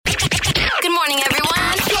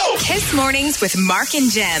Kiss Mornings with Mark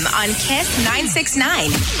and Jem on Kiss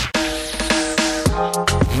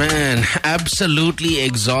 96.9. Man, absolutely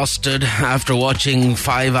exhausted after watching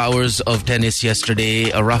 5 hours of tennis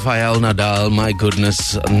yesterday. Rafael Nadal, my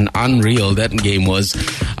goodness, unreal that game was.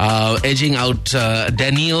 Edging out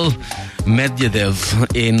Daniil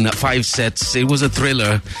Medvedev in 5 sets. It was a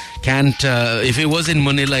thriller. If it was in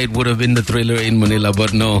Manila, it would have been the thriller in Manila,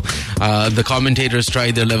 but no. The commentators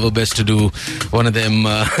tried their level best to do one of them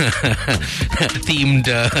themed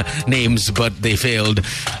names, but they failed.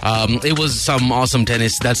 It was some awesome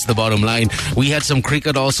tennis, that's the bottom line. We had some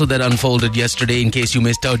cricket also that unfolded yesterday, in case you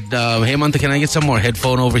missed out. Hemant, can I get some more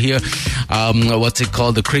headphone over here? What's it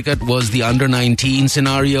called? The cricket was the under-19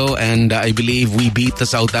 scenario, and I believe we beat the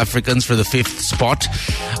South Africans for the 5th spot,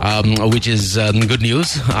 which is good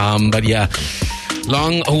news. But yeah,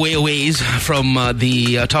 long ways from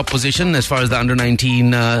the top position as far as the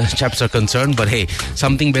under-19 chaps are concerned. But hey,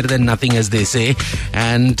 something better than nothing, as they say.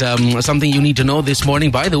 And something you need to know this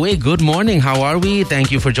morning. By the way, good morning. How are we?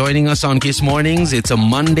 Thank you for joining us on Kiss Mornings. It's a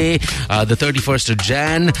Monday, the 31st of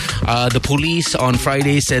Jan. The police on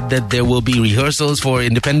Friday said that there will be rehearsals for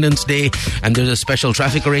Independence Day, and there's a special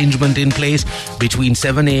traffic arrangement in place between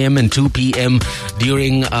 7 a.m. and 2 p.m.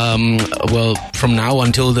 during, from now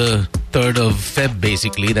until the 3rd of Feb,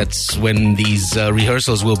 basically. That's when these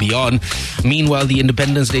rehearsals will be on. Meanwhile, the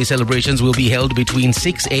Independence Day celebrations will be held between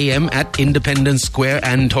 6 a.m. at Independence Square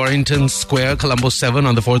and Torrington Square, Colombo 7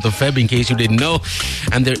 on the 4th of Feb, in case you didn't know.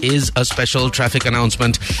 And there is a special traffic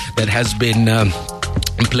announcement that has been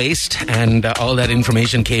placed, and all that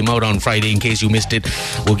information came out on Friday. In case you missed it,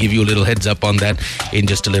 we'll give you a little heads up on that in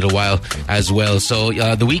just a little while as well. So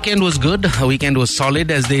the weekend was good. The weekend was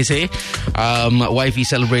solid, as they say. Wifey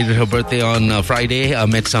celebrated her birthday on Friday.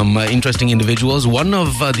 Met some interesting individuals. One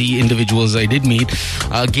of the individuals I did meet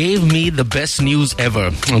gave me the best news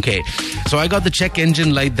ever. Okay, so I got the check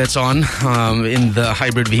engine light that's on in the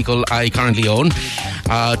hybrid vehicle I currently own.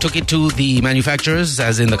 Took it to the manufacturers,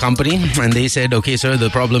 as in the company, and they said, okay sir,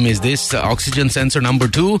 the problem is this, oxygen sensor number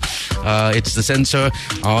 2. It's the sensor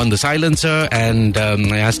on the silencer, and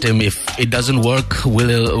I asked him, if it doesn't work,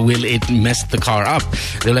 will it mess the car up?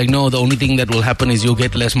 They're like, no, the only thing that will happen is you'll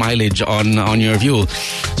get less mileage on your fuel.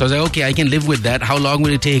 So I was like, okay, I can live with that. How long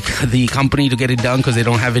will it take the company to get it done, because they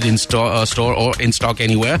don't have it in store or in stock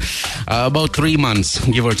anywhere? About 3 months,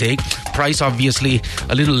 give or take. Price obviously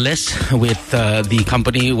a little less with the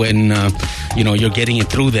company when you're getting it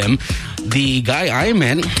through them. The guy I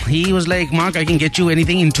met, he was like, Mark, I can get you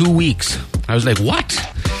anything in 2 weeks. I was like, what?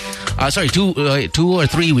 2 or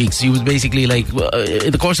 3 weeks. He was basically like,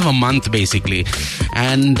 in the course of a month, basically.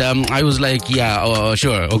 And I was like, yeah,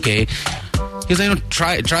 sure, okay. He's like,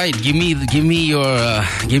 try it. Give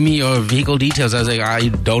me your vehicle details. I was like, I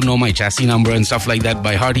don't know my chassis number and stuff like that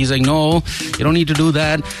by heart. He's like, no, you don't need to do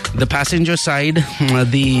that. The passenger side,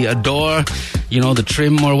 the door, the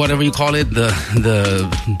trim or whatever you call it, the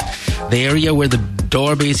area where the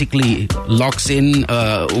door basically locks in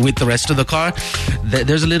with the rest of the car.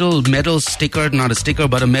 There's a little metal sticker, not a sticker,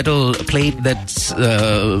 but a metal plate that's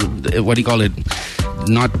what do you call it?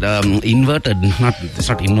 Not inverted. It's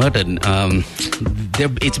not inverted.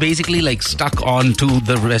 It's basically like stuck onto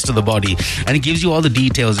the rest of the body, and it gives you all the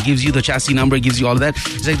details. It gives you the chassis number. It gives you all that.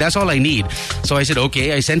 It's like, that's all I need. So I said,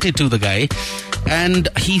 okay. I sent it to the guy, and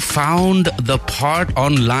he found the part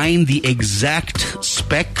online, the exact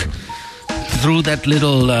spec, through that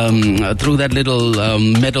little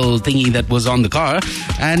metal thingy that was on the car.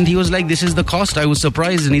 And he was like, this is the cost. I was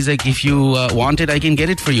surprised. And he's like, if you want it, I can get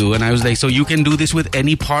it for you. And I was like, so you can do this with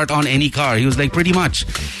any part on any car? He was like, pretty much.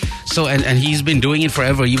 So, and he's been doing it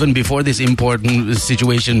forever, even before this important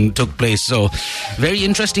situation took place. So, very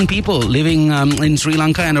interesting people living in Sri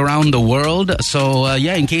Lanka and around the world. So,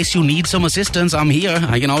 in case you need some assistance, I'm here.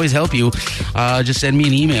 I can always help you. Just send me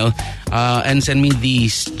an email and send me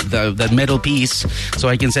that metal piece, so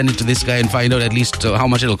I can send it to this guy and find out at least how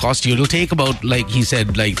much it'll cost you. It'll take about, like he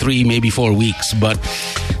said, like 3, maybe 4 weeks, but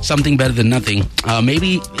something better than nothing.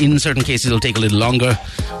 Maybe in certain cases it'll take a little longer,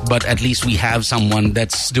 but at least we have someone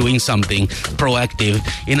that's doing something proactive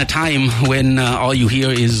in a time when all you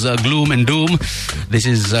hear is gloom and doom. This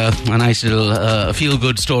is a nice little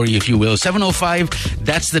feel-good story, if you will. 7:05,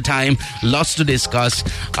 that's the time. Lots to discuss.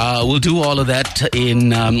 We'll do all of that in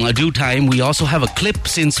due time. We also have a clip,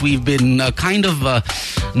 since we've been kind of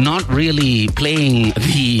not really playing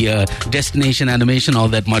the destination animation all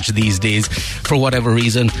that much these days for whatever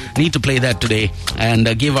reason. Need to play that today and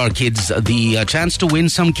give our kids the chance to win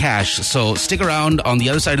some cash. So stick around. On the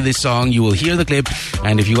other side of this song, you will hear the clip,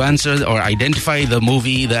 and if you answer or identify the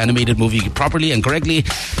movie, the animated movie, properly and correctly,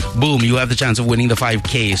 boom, you have the chance of winning the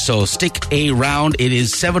 5K. So stick around. It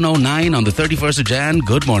is 7:09 on the 31st of Jan.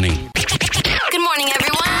 Good morning. Good morning,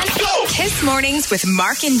 everyone. Kiss Mornings with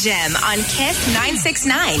Mark and Jem on Kiss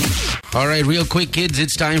 969. All right, real quick, kids,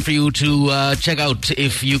 it's time for you to check out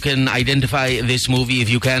if you can identify this movie. If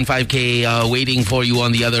you can, 5K waiting for you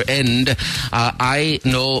on the other end. I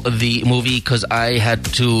know the movie because I had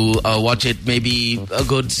to watch it maybe a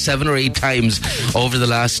good 7 or 8 times over the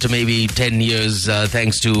last maybe 10 years,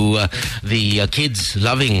 thanks to the kids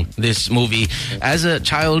loving this movie. As a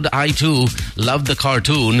child, I too loved the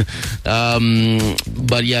cartoon,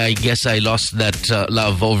 but yeah, I guess I lost that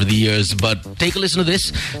love over the years. But take a listen to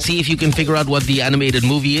this, see if you can figure out what the animated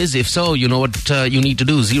movie is. If so, you know what you need to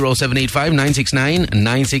do. 0785 969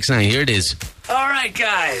 969. Here it is. All right,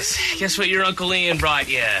 guys. Guess what your Uncle Ian brought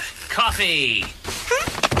you? Coffee.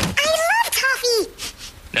 I love coffee.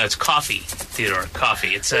 No, it's coffee, Theodore.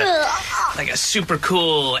 Coffee. It's like a super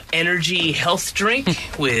cool energy health drink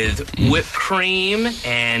with whipped cream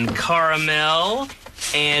and caramel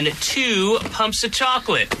and 2 pumps of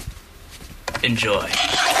chocolate. Enjoy.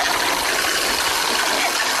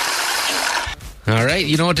 All right,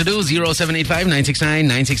 you know what to do. 0785 969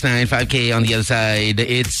 969. 5K on the other side.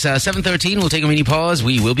 It's 7:13. We'll take a mini pause.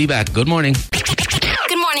 We will be back. Good morning.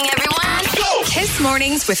 Good morning, everyone. Kiss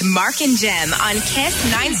Mornings with Mark and Jem on Kiss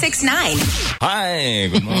 969. Hi,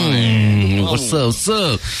 good morning. What's up,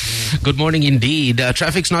 sir? Good morning indeed.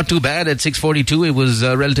 Traffic's not too bad at 6:42. It was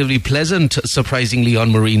relatively pleasant, surprisingly,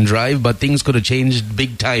 on Marine Drive, but things could have changed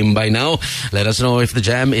big time by now. Let us know if the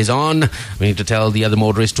jam is on. We need to tell the other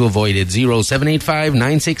motorists to avoid it. 0785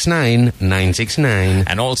 969 969.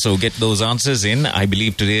 And also get those answers in. I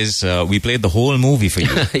believe today's, we played the whole movie for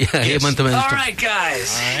you. Yeah, Yes. Hemant All right,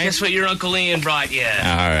 guys. All right. Guess what your Uncle Ian brought you?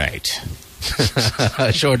 All right.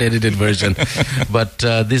 short edited version. But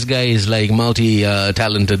this guy is like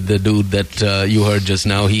multi-talented, the dude that you heard just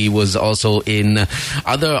now. He was also in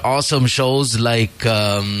other awesome shows like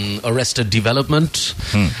Arrested Development.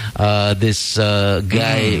 This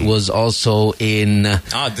guy was also in...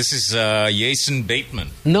 This is Jason Bateman.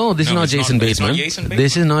 No, this is not it's Jason not- it's not Bateman. Jason Bateman?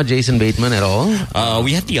 This is not Jason Bateman at all.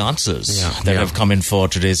 We have the answers that Yeah. have come in for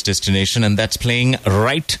today's destination, and that's playing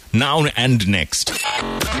right now and next.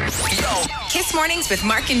 Kiss Mornings with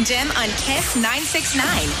Mark and Jem on Kiss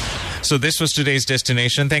 969. So this was today's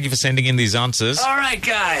destination. Thank you for sending in these answers. All right,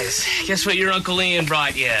 guys. Guess what your Uncle Ian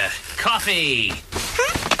brought you? Coffee.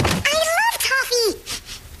 I love coffee.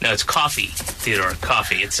 No, it's coffee, Theodore.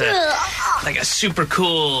 Coffee. It's like a super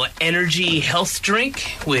cool energy health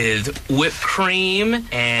drink with whipped cream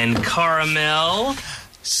and caramel.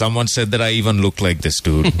 Someone said that I even look like this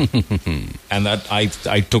dude. And that I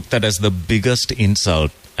took that as the biggest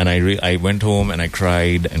insult. And I went home and I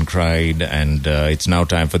cried, and it's now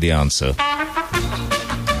time for the answer.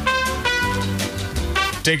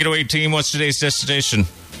 Take it away, team. What's today's destination?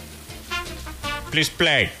 Please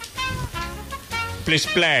play. Please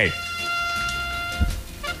play.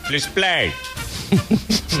 Please play.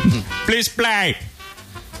 Please play.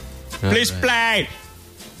 Please play.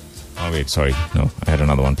 Oh, wait, sorry. No, I had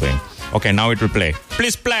another one playing. Okay, now it will play.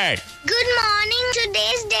 Please play. Good morning.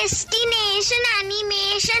 Today's destination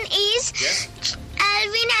animation is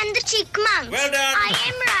Alvin and the Chipmunks. Well done. I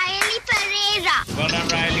am Riley Pereira. Well done,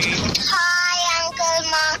 Riley. Hi, Uncle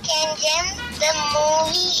Mark and Jim. The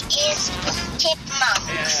movie is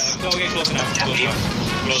Chipmunks. Okay, close enough.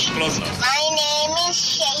 Close enough. My name is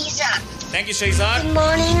Shaiza. Thank you, Shahzad. Good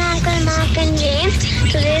morning, Uncle Mark and James.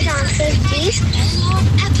 Today's answer is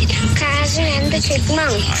Alvin and the Chipmunks. All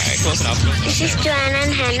right, close enough. This is Joanna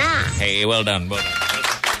and Hannah. Hey, well done. Wonderful.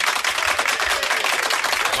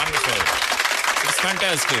 It's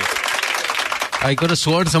fantastic. I could have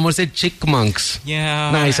sworn someone said Chickmunks. Yeah.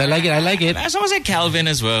 Nice. I like it. Someone said Calvin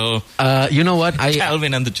as well. You know what?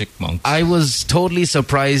 Calvin and the Chickmunks. I was totally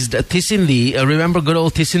surprised. Tisindi, remember good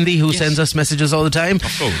old Tisindi who sends us messages all the time?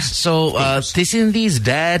 Of course. So Tisindi's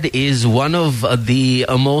dad is one of the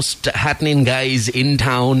most happening guys in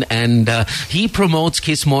town, and he promotes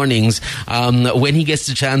Kiss Mornings when he gets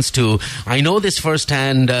the chance to. I know this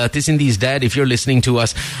firsthand. Tisindi's dad, if you're listening to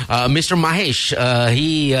us, Mr. Mahesh,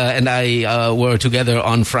 he and I were together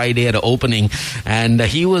on Friday at an opening, and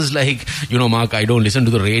he was like, Mark, I don't listen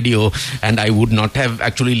to the radio, and I would not have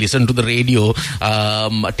actually listened to the radio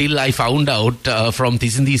till I found out from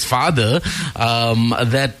Tisindi's father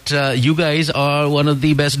that you guys are one of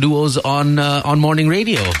the best duos on morning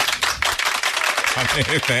radio.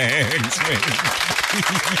 Thanks, man.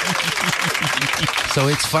 So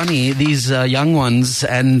it's funny, these young ones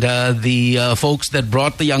and the folks that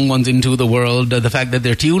brought the young ones into the world, the fact that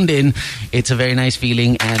they're tuned in, it's a very nice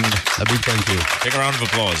feeling, and a big thank you. Take a round of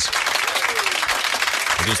applause.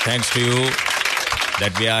 It is thanks to you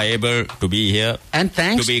that we are able to be here. And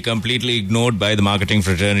thanks to be completely ignored by the marketing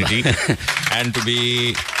fraternity and to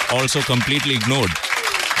be also completely ignored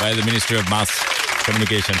by the Ministry of Mass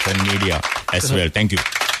Communications and Media as well. Thank you.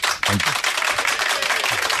 Thank you.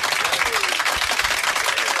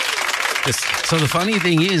 Yes. So the funny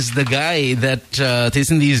thing is, the guy that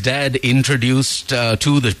Thisendi's dad introduced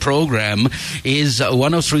to the program is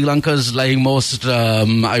one of Sri Lanka's most,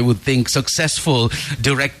 I would think, successful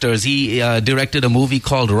directors. He directed a movie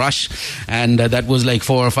called Rush, and that was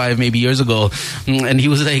 4 or 5 maybe years ago. And he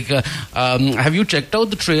was like, have you checked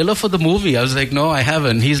out the trailer for the movie? I was like, no, I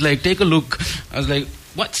haven't. He's like, take a look. I was like,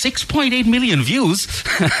 what, 6.8 million views?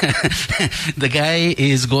 The guy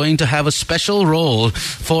is going to have a special role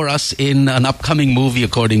for us in an upcoming movie,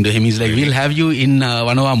 according to him. He's like, really? We'll have you in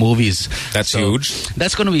one of our movies. That's huge.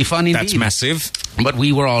 That's going to be fun indeed. That's massive. But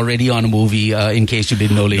we were already on a movie, in case you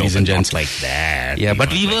didn't know, ladies and gents. Not like that. Yeah,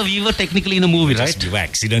 but we were technically in a movie, right? We were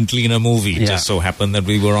accidentally in a movie. It just so happened that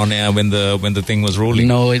we were on air when the thing was rolling.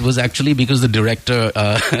 No, it was actually because the director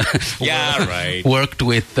worked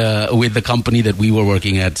with the company that we were working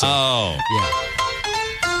at. So. Oh. Yeah.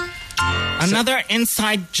 Another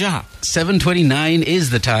inside job. 7:29 is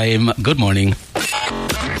the time. Good morning.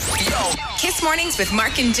 Kiss Mornings with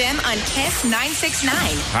Mark and Jim on Kiss 969. All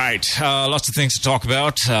right. Lots of things to talk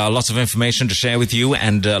about, lots of information to share with you,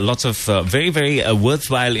 and lots of very, very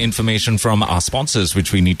worthwhile information from our sponsors,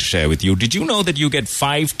 which we need to share with you. Did you know that you get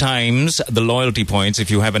 5 times the loyalty points if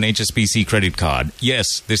you have an HSBC credit card?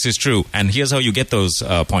 Yes, this is true. And here's how you get those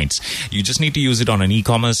points. You just need to use it on an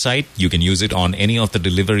e-commerce site. You can use it on any of the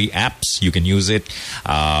delivery apps. You can use it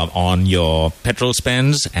on your petrol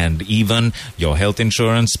spends and even your health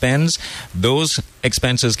insurance spends. Those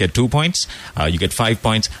expenses get 2 points. You get 5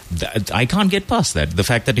 points. I can't get past that. The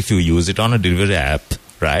fact that if you use it on a delivery app,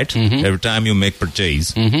 right? Mm-hmm. Every time you make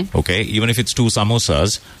purchase, okay, even if it's 2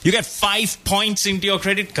 samosas, you get 5 points into your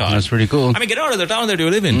credit card. That's pretty cool. I mean, get out of the town that you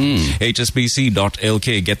live in.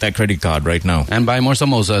 HSBC.lk. Get that credit card right now. And buy more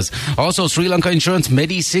samosas. Also, Sri Lanka Insurance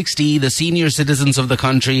Medi60, the senior citizens of the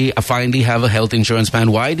country finally have a health insurance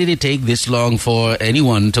plan. Why did it take this long for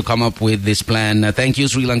anyone to come up with this plan? Thank you,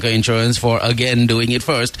 Sri Lanka Insurance, for again doing it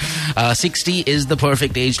first. 60 is the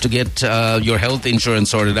perfect age to get your health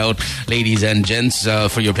insurance sorted out, ladies and gents.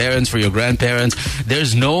 For your parents, for your grandparents.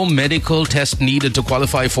 There's no medical test needed to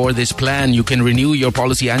qualify for this plan. You can renew your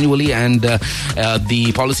policy annually, and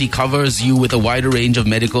the policy covers you with a wider range of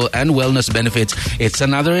medical and wellness benefits. It's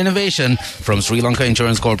another innovation from Sri Lanka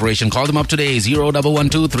Insurance Corporation. Call them up today,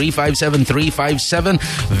 0112 357 357.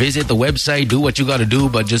 Visit the website, do what you got to do,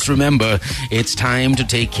 but just remember, it's time to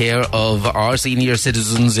take care of our senior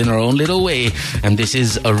citizens in our own little way, and this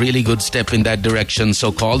is a really good step in that direction.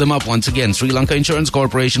 So call them up once again, Sri Lanka Insurance Corporation,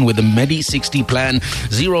 with the Medi60 plan,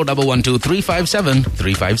 0112 357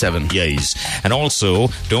 357. Yes. And also,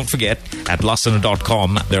 don't forget, at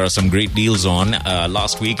Lasana.com, there are some great deals on.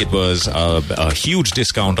 Last week, it was a huge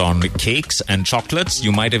discount on cakes and chocolates.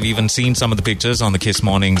 You might have even seen some of the pictures on the Kiss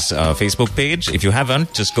Mornings Facebook page. If you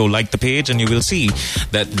haven't, just go like the page and you will see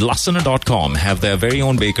that Lasana.com have their very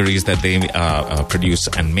own bakeries that they produce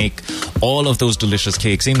and make all of those delicious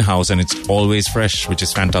cakes in-house, and it's always fresh, which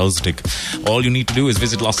is fantastic. All you need to do is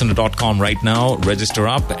visit Lasana.com right now, register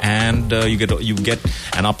up, and you get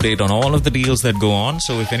an update on all of the deals that go on.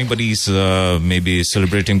 So if anybody's maybe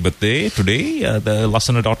celebrating birthday today, the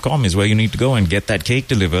Lasana.com is where you need to go and get that cake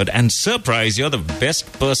delivered. And surprise, you're the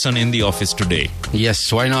best person in the office today.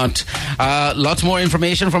 Yes, why not? Lots more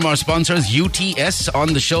information from our sponsors. UTS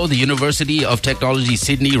on the show, the University of Technology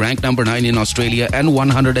Sydney, ranked number 9 in Australia and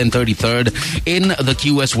 133rd in the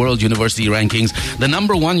QS World University Rankings. The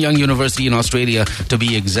number 1 young university in Australia, to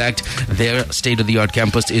be exact. Their state-of-the-art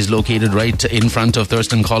campus is located right in front of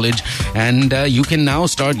Thurston College, and you can now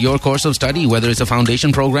start your course of study, whether it's a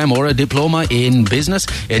foundation program or a diploma in business,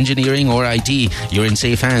 engineering, or IT. You're in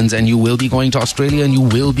safe hands, and you will be going to Australia, and you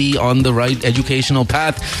will be on the right educational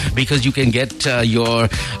path, because you can get your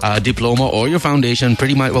diploma or your foundation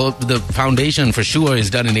pretty much. Well, the foundation for sure is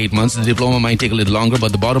done in 8 months. The diploma might take a little longer,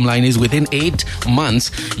 but the bottom line is within 8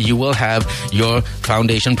 months you will have your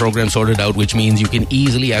foundation program sorted out, which means you can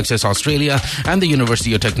easily access Australia and the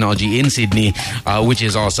University of Technology in Sydney, which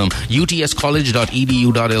is awesome.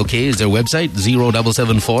 utscollege.edu.lk is their website.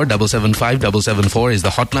 0774 775 774 is the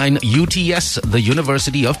hotline. UTS, the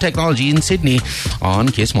University of Technology in Sydney, on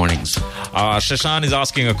Kiss Mornings. Shashan is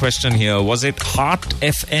asking a question here. Was it Heart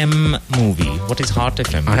FM movie? What is Heart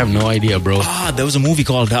FM? I have no idea, bro. There was a movie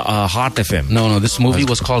called Heart FM. No, this movie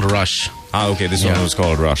was called Rush. Okay, this one was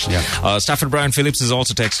called Rush. Yeah. Stafford Brian Phillips is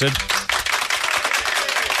also texted.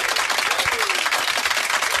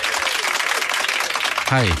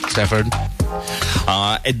 Hi, Stafford.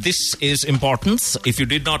 This is important. If you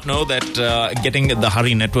did not know that getting the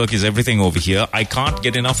Hurry Network is everything over here, I can't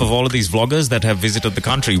get enough of all of these vloggers that have visited the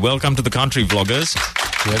country. Welcome to the country, vloggers.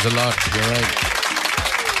 There's a lot. You're right.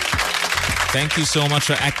 Thank you so much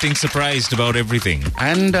for acting surprised about everything.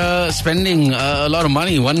 And spending a lot of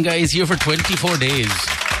money. One guy is here for 24 days.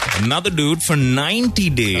 Another dude for 90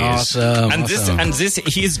 days. Awesome. And awesome. this,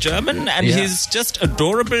 he's German and he's just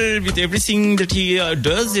adorable with everything that he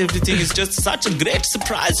does. Everything is just such a great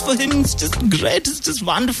surprise for him. It's just great. It's just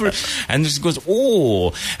wonderful. And just goes,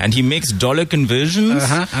 and he makes dollar conversions.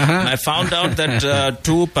 And I found out that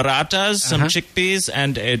 2 parathas, some chickpeas,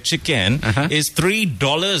 and a chicken is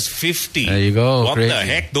 $3.50. There you go. What Crazy. the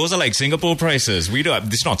heck? Those are like Singapore prices.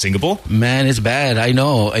 This is not Singapore. Man, it's bad. I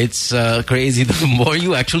know. It's crazy. The more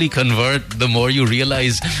you actually convert, the more you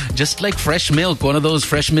realize. Just like fresh milk, one of those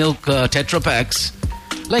fresh milk Tetra Packs,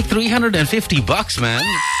 like $350, man.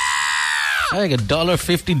 Like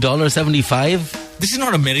 $1.50, $1.75. This is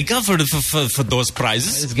not America for those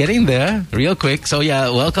prices. It's getting there real quick. So yeah,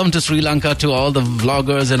 welcome to Sri Lanka, to all the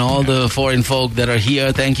vloggers and all the foreign folk that are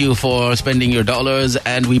here. Thank you for spending your dollars,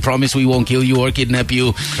 and we promise we won't kill you or kidnap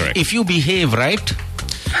you. Correct. If you behave, right?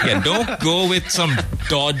 Yeah, don't go with some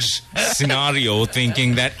dodge scenario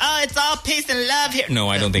thinking that, it's all peace and love here. No,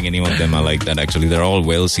 I don't think any of them are like that, actually. They're all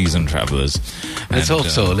well-seasoned travelers. Let's hope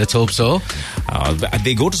so.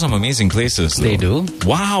 They go to some amazing places, though. They do.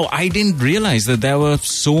 Wow, I didn't realize that there were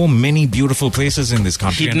so many beautiful places in this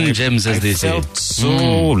country. Hidden gems, as they say. I felt so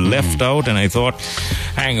left out, and I thought,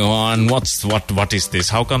 hang on, what is this?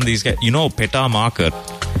 How come these guys... Peta Market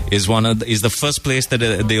is the first place that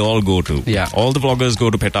they all go to. Yeah. All the vloggers go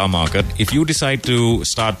to Peta Market. If you decide to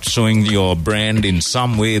start showing your brand in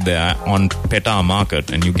some way there on Peta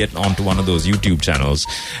Market, and you get onto one of those YouTube channels,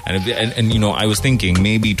 and I was thinking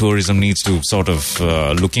maybe tourism needs to sort of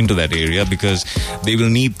look into that area, because they will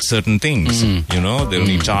need certain things. They'll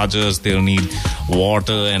need chargers, they'll need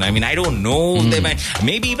water, and I don't know. They might,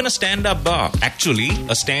 maybe even a stand-up bar. Actually,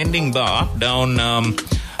 a standing bar down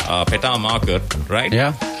Peta Market, right?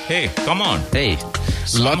 Yeah. Hey, come on. Hey,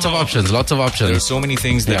 lots of options. There are so many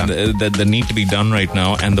things that need to be done right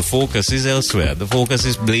now, and the focus is elsewhere. The focus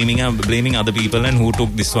is blaming other people, and who took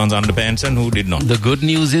this one's underpants and who did not. The good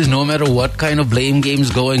news is, no matter what kind of blame game's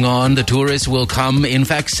going on, the tourists will come. In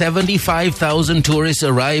fact, 75,000 tourists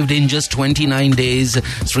arrived in just 29 days.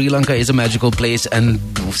 Sri Lanka is a magical place, and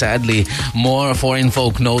sadly, more foreign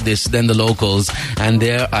folk know this than the locals, and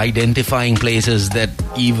they're identifying places that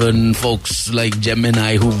even folks like Jem and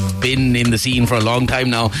I, who've been in the scene for a long time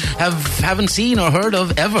now, haven't seen or heard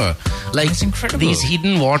of ever. Like, that's incredible. These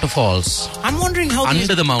hidden waterfalls. I'm wondering how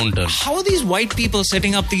under the mountain. How are these white people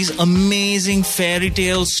setting up these amazing fairy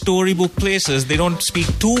tale storybook places? They don't speak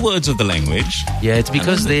 2 words of the language. Yeah, it's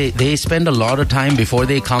because they spend a lot of time before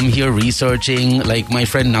they come here researching. Like my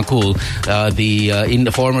friend Nakul,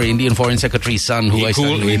 the former Indian Foreign Secretary's son, who I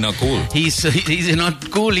studied with. Nakul. He's not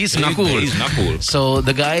cool. He's Nakul. He's Nakul. So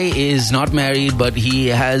the guy is not married, but he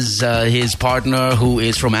has his partner who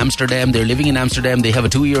is from Amsterdam. They're living in Amsterdam. They have a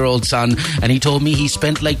 2-year-old son, and he told me he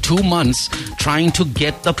spent like 2 months trying to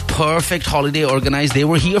get the perfect holiday organized. They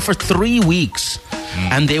were here for 3 weeks.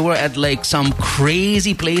 And they were at like some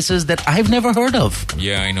crazy places that I've never heard of.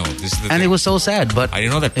 Yeah, I know. This is the and thing. It was so sad, but I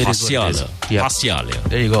didn't know that Pasiala. Yeah. Pasiala.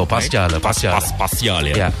 There you go, Pasiala. Right?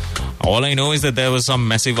 Pasiala. Yeah. All I know is that there was some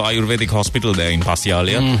massive Ayurvedic hospital there in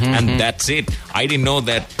Pasiala, and that's it. I didn't know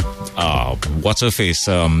that. What's her face?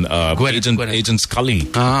 Agent Scully.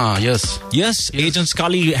 Ah, yes. Yes, Agent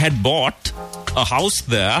Scully had bought a house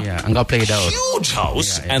there. Yeah, and got played out. Huge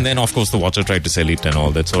house. Yeah. And then, of course, the Watcher tried to sell it and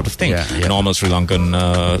all that sort of thing. Yeah. Normal Sri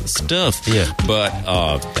Lankan stuff. Yeah. But,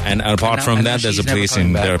 and apart from that, there's a place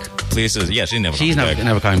there are places. Yeah, she's never coming back. She's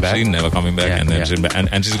never coming back. She's never coming back. Yeah, and then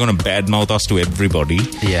and she's going to badmouth us to everybody.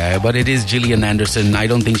 Yeah, but it is Gillian Anderson. I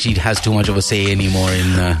don't think she has too much of a say anymore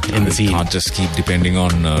in the scene. Can't just keep depending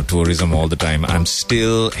on tourism all the time. I'm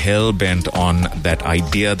still hell-bent on that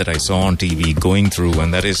idea that I saw on TV going through,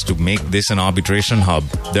 and that is to make this an arbitration hub.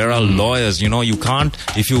 There are lawyers, you can't,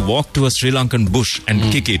 if you walk to a Sri Lankan bush and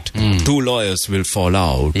kick it, 2 lawyers will fall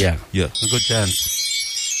out. Yeah. Yeah. A good chance.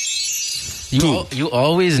 You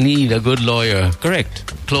always need a good lawyer Correct.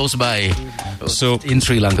 close by. So In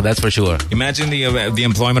Sri Lanka, that's for sure. imagine the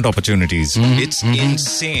employment opportunities. It's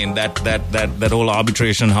insane that whole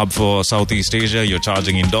arbitration hub for Southeast Asia. You're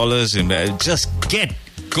charging in dollars, and just get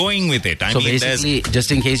going with it. I So mean, basically, just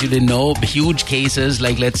in case you didn't know, huge cases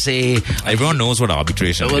like, let's say, everyone knows what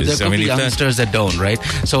arbitration well, there is. could be youngsters that don't, right?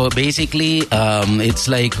 So basically, it's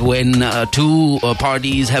like when two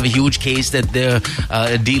parties have a huge case that they're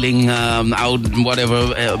dealing out,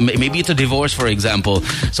 whatever. Maybe it's a divorce, for example.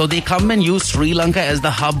 So they come and use Sri Lanka as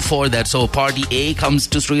the hub for that. So party A comes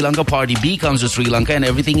to Sri Lanka, party B comes to Sri Lanka, and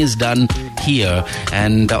everything is done here.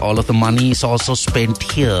 And all of the money is also spent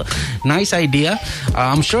here. Nice idea.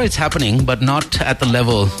 I'm sure it's happening, but not at the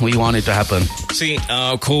level we want it to happen. See,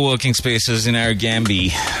 co-working spaces in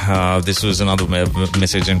Aragambi. This was another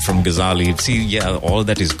message in from Ghazali. See, yeah, all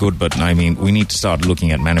that is good, but I mean, we need to start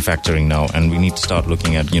looking at manufacturing now, and we need to start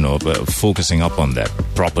looking at, focusing up on that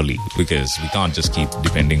properly, because we can't just keep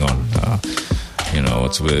depending on,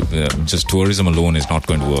 just tourism alone is not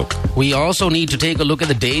going to work. We also need to take a look at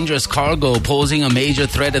the dangerous cargo posing a major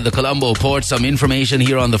threat at the Colombo port. Some information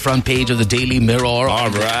here on the front page of the Daily Mirror. All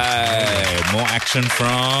right, more action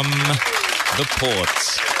from the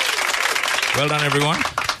ports. Well done, everyone.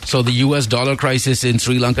 So the US dollar crisis in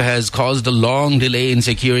Sri Lanka has caused a long delay in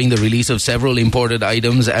securing the release of several imported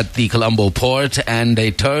items at the Colombo port, and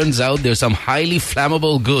it turns out there's some highly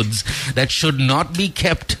flammable goods that should not be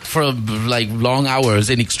kept for like long hours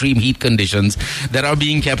in extreme heat conditions that are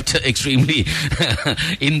being kept extremely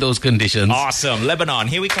in those conditions. Awesome. Lebanon,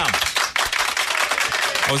 here we come.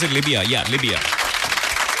 Oh, was it Libya? Yeah, Libya.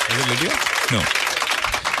 Was it Libya? No.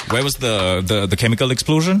 Where was the chemical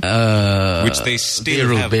explosion? Which they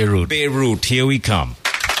still have. Beirut. Here we come.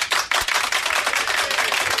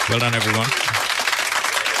 Well done, everyone.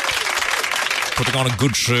 Putting on a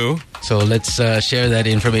good show. So let's share that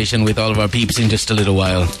information with all of our peeps in just a little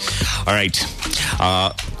while. All right.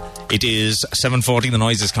 It is 7:40. The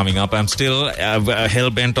noise is coming up. I'm still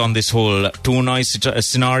hell-bent on this whole two-noise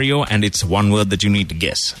scenario, and it's one word that you need to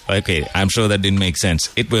guess. Okay, I'm sure that didn't make sense.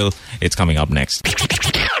 It will. It's coming up next.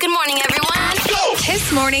 Good morning, everyone.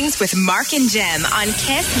 Kiss Mornings with Mark and Jem on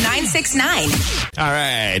Kiss 969. All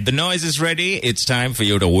right, the noise is ready. It's time for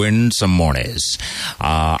you to win some monies.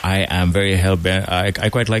 I am very hell-bent. I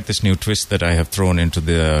quite like this new twist that I have thrown into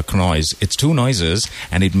the noise. It's two noises,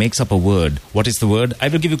 and it makes up a word. What is the word? I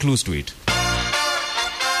will give you clues to it.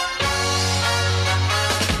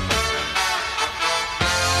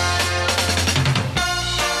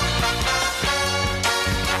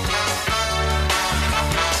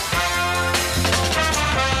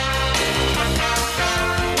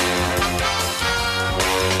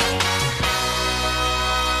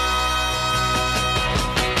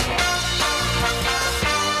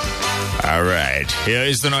 All right, here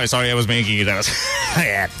is the noise. Sorry, I was making it up.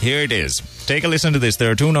 Here it is. Take a listen to this. There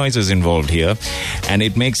are two noises involved here, and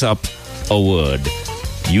it makes up a word.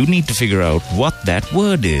 You need to figure out what that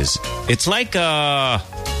word is. It's like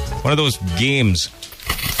one of those games.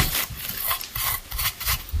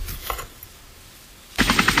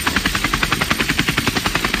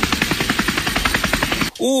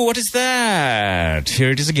 Ooh, what is that?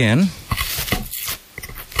 Here it is again.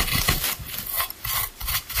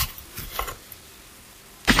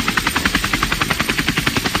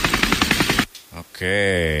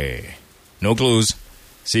 Okay. No clues.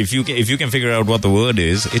 See, if you can figure out what the word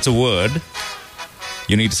is, it's a word.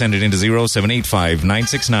 You need to send it into 0785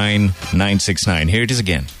 969 969. Here it is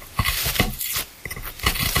again.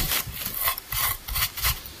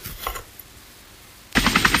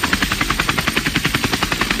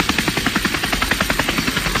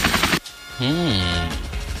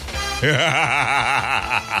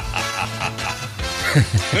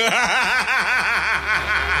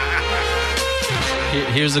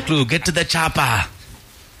 Here's a clue. Get to the chopper.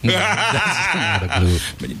 No, that's not a clue.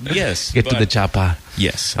 Yes. Get to the chopper.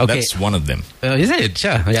 Yes. Okay. That's one of them. Is it?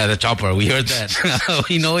 Yeah, the chopper. We heard that.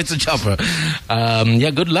 We know it's a chopper.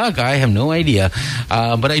 Good luck. I have no idea.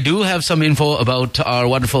 But I do have some info about our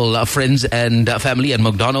wonderful friends and family at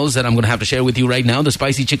McDonald's that I'm going to have to share with you right now. The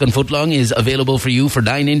spicy chicken footlong is available for you for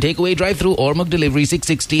dine-in, takeaway, drive-thru, or McDelivery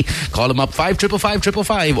 660. Call them up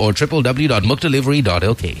 555-555 or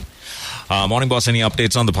www.mcdelivery.lk. Morning Boss, any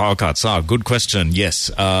updates on the power cuts? Good question. Yes,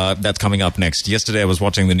 that's coming up next. Yesterday I was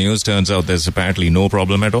watching the news. Turns out there's apparently no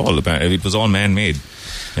problem at all. It was all man-made.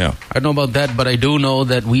 Yeah. I don't know about that, but I do know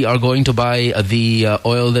that we are going to buy the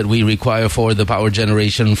oil that we require for the power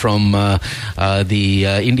generation from the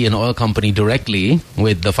Indian Oil Company directly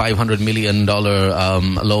with the $500 million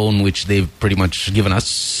loan which they've pretty much given us.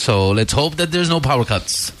 So let's hope that there's no power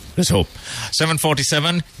cuts. Let's hope.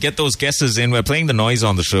 7:47. Get those guesses in. We're playing the noise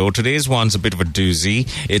on the show. Today's one's a bit of a doozy.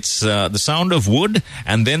 It's the sound of wood,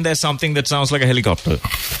 and then there's something that sounds like a helicopter.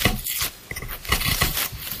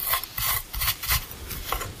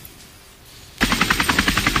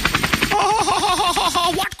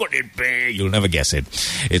 What could it be? You'll never guess it.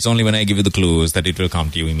 It's only when I give you the clues that it will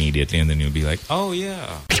come to you immediately, and then you'll be like, oh,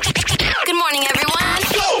 yeah. Good morning, everyone.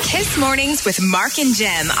 Kiss Mornings with Mark and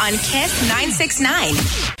Jem on Kiss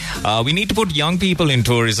 969. We need to put young people in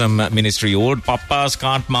tourism ministry. Old papas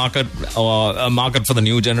can't market for the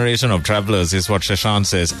new generation of travelers, is what Shashank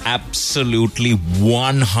says. Absolutely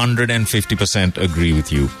 150% agree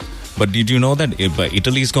with you. But did you know that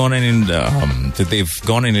Italy's gone and they've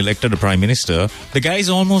gone and elected a prime minister? The guy's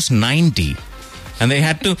almost 90, and they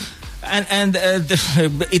had to, and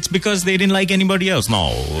it's because they didn't like anybody else.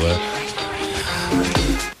 No.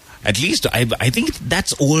 At least, I think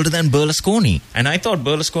that's older than Berlusconi. And I thought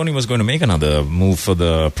Berlusconi was going to make another move for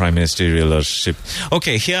the prime ministerialship.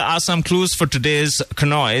 Okay, here are some clues for today's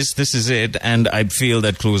Knois. This is it. And I feel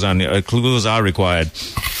that clues are required.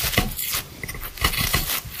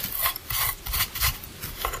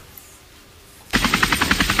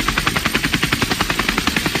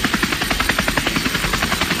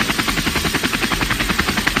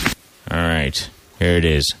 All right. Here it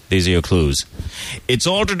is. These are your clues. It's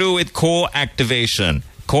all to do with core activation.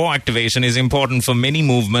 Core activation is important for many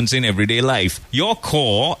movements in everyday life. Your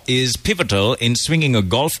core is pivotal in swinging a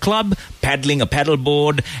golf club, paddling a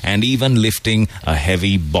paddleboard, and even lifting a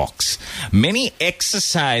heavy box. Many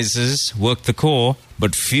exercises work the core,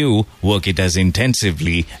 but few work it as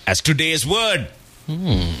intensively as today's word.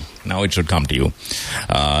 Now it should come to you.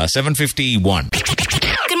 7:51.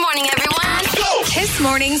 Good morning, everyone. Kiss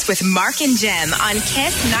Mornings with Mark and Jem on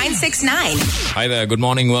Kiss 969. Hi there. Good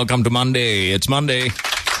morning. Welcome to Monday. It's Monday.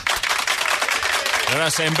 Let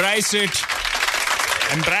us embrace it.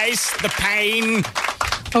 Embrace the pain.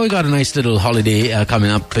 Oh, we got a nice little holiday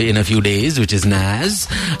coming up in a few days, which is Naz.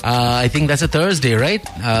 I think that's a Thursday, right?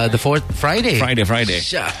 The 4th, Friday. Friday.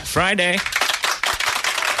 Sure. Friday.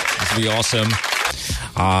 This will be awesome.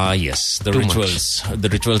 Yes, the rituals. The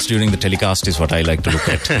rituals during the telecast is what I like to look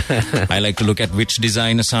at. I like to look at which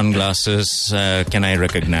designer sunglasses can I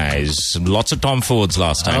recognize. Lots of Tom Fords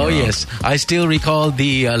last time. Oh, around. yes. I still recall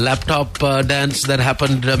the laptop dance that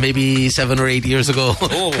happened maybe 7 or 8 years ago.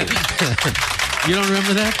 Oh. You don't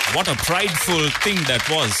remember that? What a prideful thing that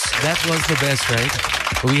was. That was the best, right?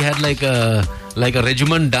 We had like a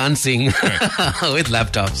regiment dancing with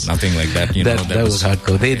laptops. Nothing like that, that was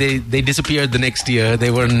hardcore. They disappeared the next year. They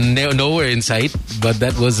were nowhere in sight, but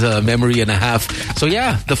that was a memory and a half. So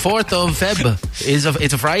yeah, the 4th of Feb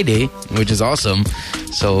it's a Friday, which is awesome.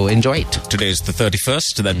 So enjoy it. Today's the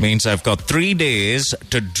 31st. That means I've got 3 days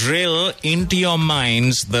to drill into your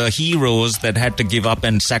minds the heroes that had to give up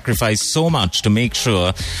and sacrifice so much to make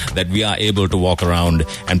sure that we are able to walk around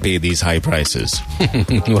and pay these high prices.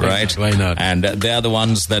 Right? Why not? And they are the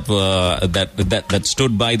ones that were that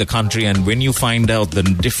stood by the country. And when you find out the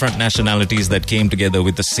different nationalities that came together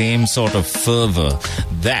with the same sort of fervor,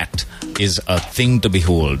 that is a thing to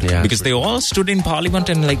behold. Yeah. Because they all stood in Parliament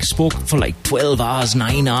and spoke for 12 hours,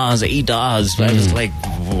 9 hours, 8 hours. I was like,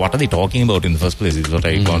 what are they talking about in the first place? Is what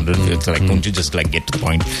I wondered. It's don't you just get to the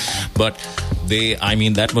point? But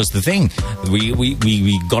that was the thing.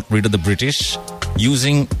 We got rid of the British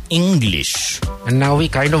using English. And now we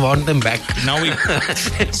kind of want them back. Now we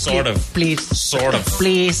sort of. Please. Sort of.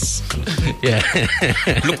 Please. Yeah.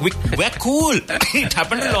 Look, we're cool. It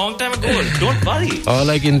happened a long time ago. Don't worry. All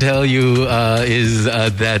I can tell you is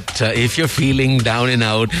that if you're feeling down and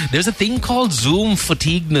out, there's a thing called Zoom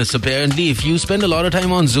fatigueness. Apparently, if you spend a lot of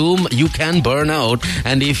time on Zoom, you can burn out.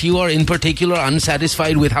 And if you are in particular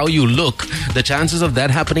unsatisfied with how you look, the chances of that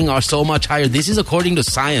happening are so much higher. This is according to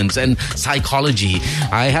science and psychology.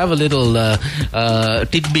 I have a little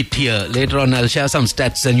tidbit here. Later on, I'll share some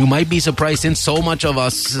stats, and you might be surprised since so much of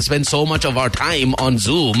us spend so much of our time on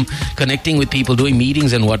Zoom, connecting with people, doing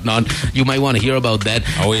meetings and whatnot. You might want to hear about that.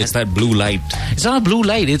 Oh, it's that blue light. It's not a blue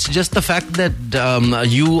light. It's just the fact that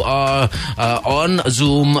you are on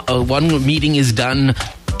Zoom. One meeting is done.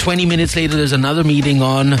 20 minutes later, there's another meeting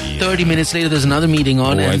on. 30 minutes later, there's another meeting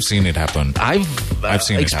on. Oh, I've seen it happen. I've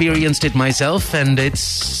seen experienced it myself, and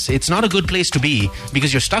it's not a good place to be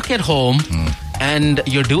because you're stuck at home and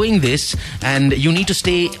you're doing this, and you need to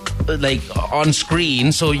stay like on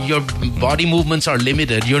screen, so your body movements are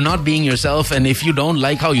limited. You're not being yourself, and if you don't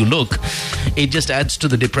like how you look, it just adds to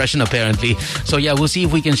the depression apparently. So yeah, we'll see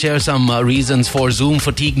if we can share some reasons for Zoom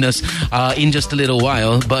fatigueness in just a little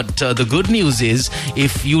while. But the good news is,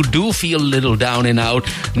 if you do feel a little down and out,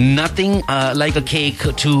 nothing like a cake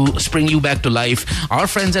to spring you back to life. Our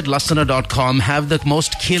friends at Lasana.com have the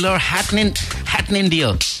most killer Hatnin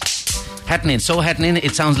deal. Hatnin. So Hatnin,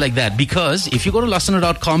 it sounds like that. Because if you go to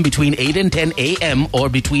Lasana.com between 8 and 10 a.m. or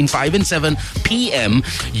between 5 and 7 p.m.,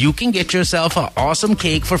 you can get yourself an awesome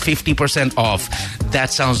cake for 50% off.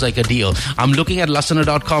 That sounds like a deal. I'm looking at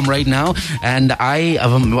Lasana.com right now, and I,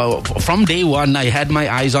 from day one, I had my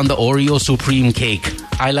eyes on the Oreo Supreme cake.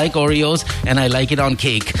 I like Oreos, and I like it on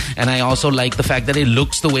cake. And I also like the fact that it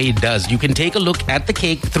looks the way it does. You can take a look at the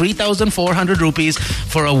cake, 3,400 rupees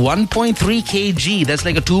for a 1.3 kg. That's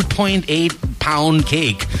like a 2.8 pound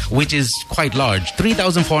cake, which is quite large.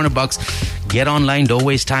 3,400 bucks. Get online, don't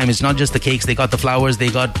waste time. It's not just the cakes. They got the flowers, they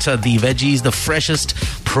got the veggies, the freshest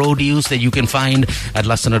produce that you can find at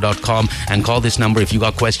Lasana.com. And call this number if you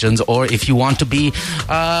got questions, or if you want to be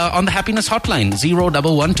on the happiness hotline,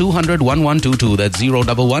 011 200 1122. That's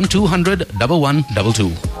 011 200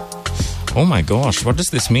 1122. Oh my gosh, what does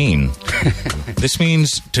this mean? This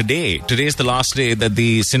means today's the last day that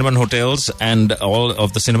the Cinnamon hotels and all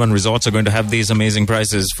of the Cinnamon resorts are going to have these amazing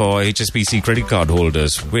prices for HSBC credit card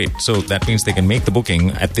holders. Wait, so that means they can make the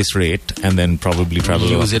booking at this rate and then probably travel.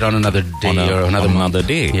 Use it on another day or another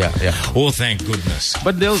day. Yeah. Oh, thank goodness.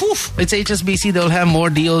 But it's HSBC, they'll have more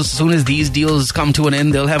deals. As soon as these deals come to an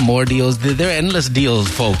end, they'll have more deals. They're endless deals,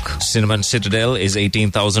 folk. Cinnamon Citadel is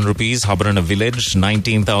 18,000 rupees. Habarana Village,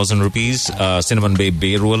 19,000 rupees. Cinnamon Bay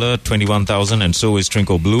Bay Roller, 21,000, and so is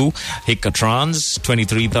Trinco Blue. Hikka Trans,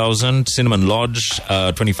 23,000. Cinnamon Lodge,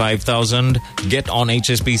 25,000. Get on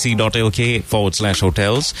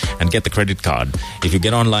hsbc.lk/hotels and get the credit card. If you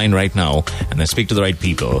get online right now and then speak to the right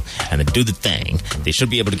people and then do the thing, they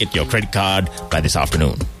should be able to get your credit card by this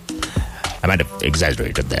afternoon. I might have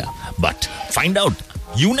exaggerated there, but find out.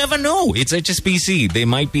 You never know. It's HSBC. They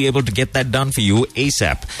might be able to get that done for you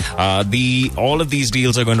ASAP. All of these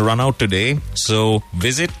deals are going to run out today. So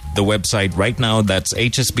visit the website right now. That's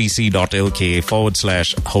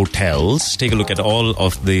hsbc.lk/hotels. Take a look at all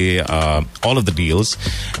of the deals,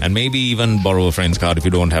 and maybe even borrow a friend's card if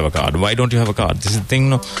you don't have a card. Why don't you have a card? This is the thing.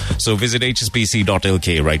 No? So visit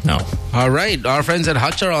hsbc.lk right now. All right. Our friends at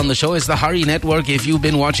Hutch are on the show. It's the Hari Network. If you've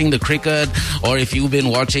been watching the cricket, or if you've been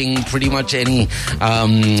watching pretty much any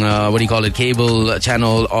cable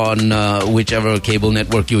channel on whichever cable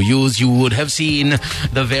network you use, you would have seen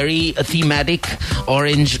the very thematic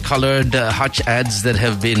orange-colored Hutch ads that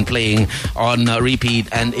have been playing on repeat,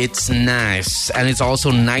 and it's nice. And it's also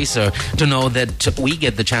nicer to know that we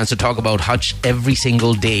get the chance to talk about Hutch every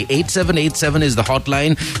single day. 8787 is the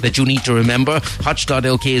hotline that you need to remember.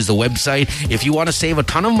 Hutch.lk is the website. If you want to save a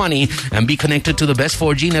ton of money and be connected to the best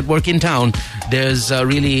 4G network in town, there's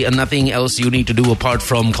really nothing else you need to do apart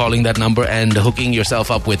from calling that number and hooking yourself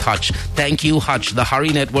up with Hutch. Thank you, Hutch. The Hari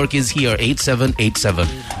Network is here, 8787.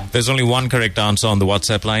 There's only one correct answer on the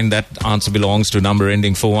WhatsApp line. That answer belongs to number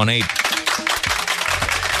ending 418.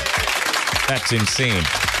 That's insane.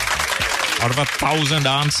 Out of 1,000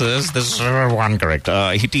 answers, there's one correct.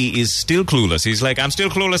 Hitty is still clueless. He's like, I'm still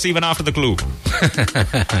clueless even after the clue.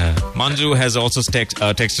 Manju has also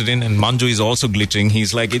texted in, and Manju is also glitching.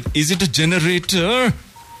 He's like, is it a generator?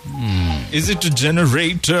 Is it a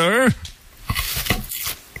generator?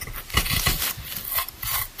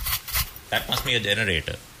 That must be a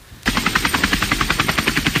generator.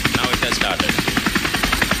 Now it has started.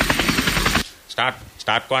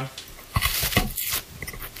 Start one.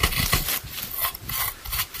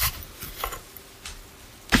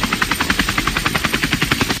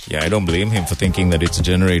 Yeah, I don't blame him for thinking that it's a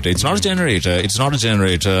generator. It's not a generator. It's not a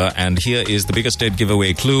generator. And here is the biggest dead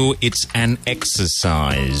giveaway clue. It's an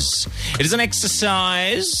exercise. It is an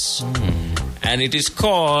exercise. And it is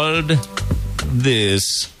called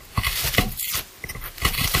this.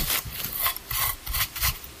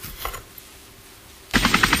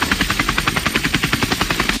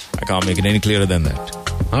 I can't make it any clearer than that.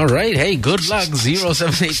 All right. Hey, good luck.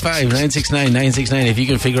 0785-969-969. If you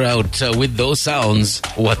can figure out with those sounds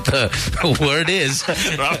what the word is.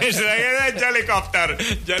 Helicopter.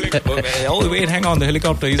 Oh, wait, hang on. The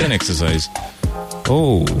helicopter is an exercise.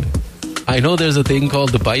 Oh. I know there's a thing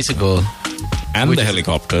called the bicycle. And the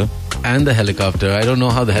helicopter. And the helicopter. I don't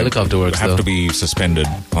know how the helicopter works, have to be suspended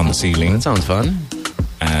on the ceiling. That sounds fun.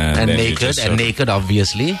 And naked. Naked,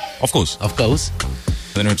 obviously. Of course. Of course.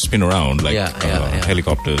 Then it would spin around like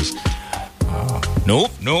helicopters.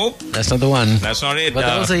 Nope. That's not the one. That's not it. But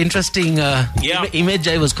that was an interesting image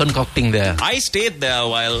I was concocting there. I stayed there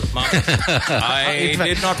while I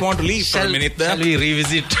did not want to leave for a minute there. Shall we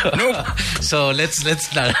revisit? No. So let's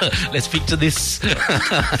picture this.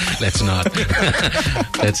 Let's not.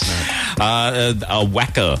 A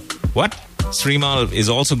whacker. What? Srimal is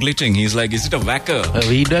also glitching. He's like, is it a whacker? A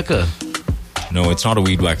weed whacker. No, it's not a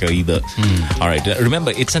weed whacker either. All right.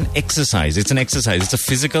 Remember, it's an exercise. It's a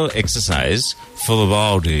physical exercise for the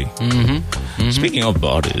body. Speaking of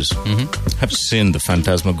bodies, have you seen the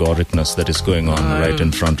phantasmagoricness that is going on right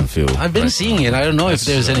in front of you? I've been seeing it. I don't know if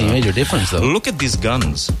there's any major difference, though. Look at these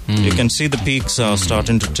guns. You can see the peaks are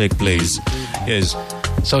starting to take place. Yes.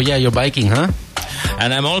 So, yeah, you're biking, huh?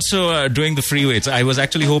 And I'm also doing the free weights. I was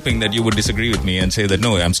actually hoping that you would disagree with me and say that,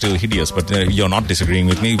 no, I'm still hideous, but you're not disagreeing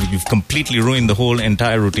with me. You've completely ruined the whole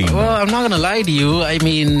entire routine. Well, I'm not going to lie to you. I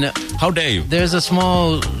mean... How dare you? There's a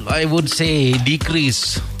small, I would say,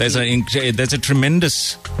 decrease. There's a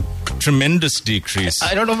tremendous decrease.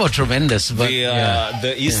 I don't know about tremendous, but...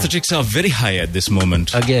 The aesthetics are very high at this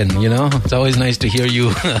moment. Again, it's always nice to hear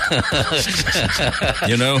you...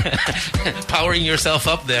 powering yourself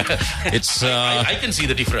up there. It's... I can see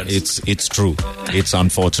the difference. It's true. It's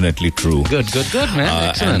unfortunately true. Good, man.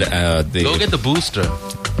 Excellent. Go get the booster.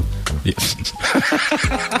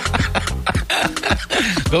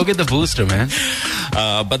 Go get the booster, man.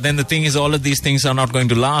 But then the thing is, all of these things are not going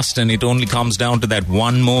to last, and it only comes down to that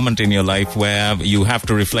one moment in your life where you have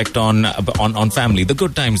to reflect on family, the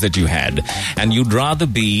good times that you had, and you'd rather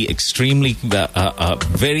be extremely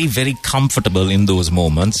very, very comfortable in those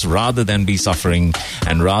moments rather than be suffering,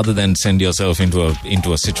 and rather than send yourself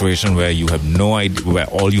into a situation where you have no idea, where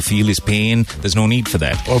all you feel is pain. There's no need for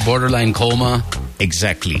that. Or borderline coma.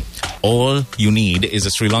 Exactly. All you need is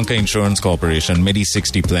a Sri Lanka Insurance Corporation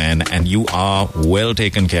Medi60 plan, and you are well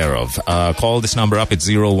taken care of. Call this number up. It's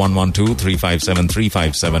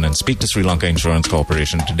 0112-357-357 and speak to Sri Lanka Insurance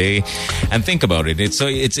Corporation today. And think about it. It's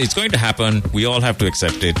going to happen. We all have to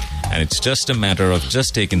accept it. And it's just a matter of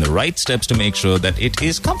just taking the right steps to make sure that it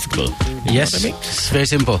is comfortable. Yes. What I mean? It's very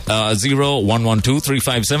simple.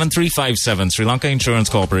 0112-357-357. Sri Lanka Insurance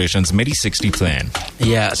Corporation's Medi60 plan.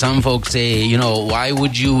 Yeah. Some folks say, why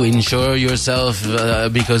would you insure yourself?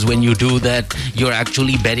 Because when you do that, you're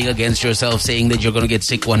actually betting against yourself, saying that you're going to get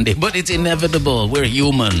sick one day. But it's inevitable. We're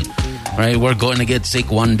human. Right? We're going to get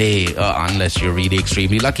sick one day, unless you're really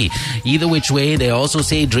extremely lucky. Either which way, they also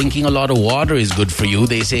say drinking a lot of water is good for you.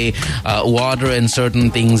 They say water and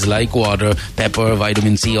certain things like water, pepper,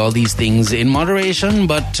 vitamin C, all these things in moderation,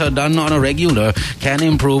 but done on a regular, can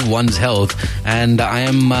improve one's health. And I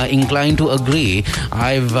am inclined to agree.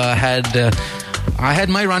 I had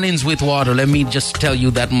my run-ins with water. Let me just tell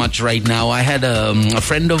you that much right now. I had a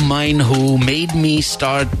friend of mine who made me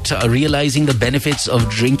start realizing the benefits of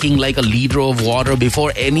drinking like a liter of water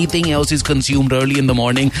before anything else is consumed early in the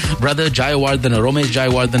morning. Brother Jayawardena, Romesh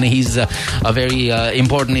Jayawardena, he's a very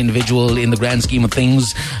important individual in the grand scheme of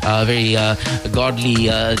things. A very godly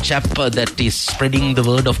chap that is spreading the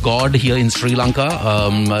word of God here in Sri Lanka.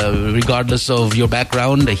 Regardless of your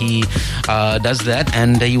background, he does that.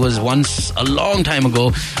 And he was once a long time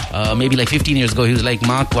ago, maybe like 15 years ago, he was like,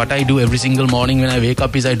 Mark, what I do every single morning when I wake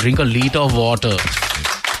up is I drink a liter of water.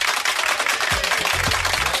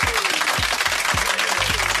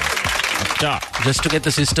 Just to get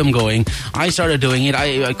the system going. I started doing it.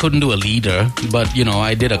 I couldn't do a liter, but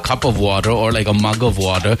I did a cup of water or like a mug of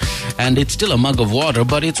water, and it's still a mug of water,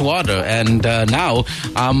 but it's water. And now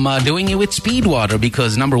I'm doing it with Speed Water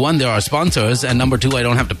because number one, there are sponsors, and number two, I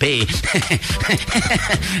don't have to pay.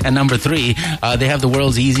 And number three, they have the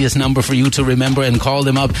world's easiest number for you to remember, and call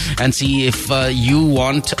them up and see if you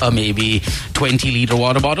want a maybe 20-liter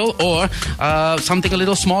water bottle or something a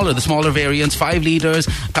little smaller. The smaller variants, 5 liters,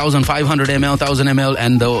 1,500 ml, 1,000 ml,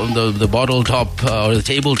 and the bottle top or the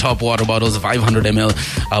tabletop water bottles, 500 ml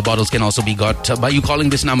bottles can also be got by you calling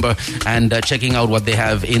this number and checking out what they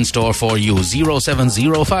have in store for you.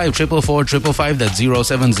 0705 444 555. That's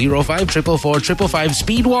 0705 444 555.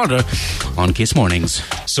 Speed Water on Kiss Mornings.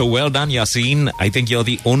 So well done, Yasin. I think you're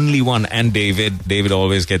the only one, and David. David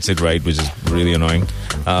always gets it right, which is really annoying.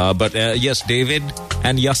 But yes, David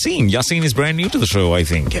and Yasin. Yasin is brand new to the show, I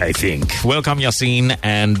think. Welcome, Yasin,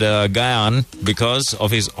 and Gayan, because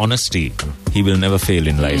of his honesty, he will never fail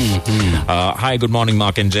in life. Hi, good morning,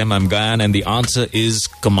 Mark and Jem. I'm Gayan, and the answer is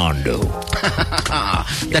Commando.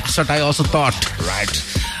 That's what I also thought. Right.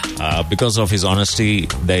 Because of his honesty,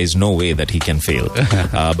 there is no way that he can fail.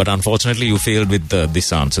 But unfortunately, you failed with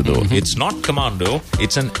this answer, though. It's not commando,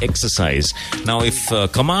 it's an exercise. Now, if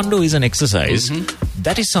commando is an exercise,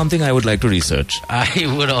 that is something I would like to research. I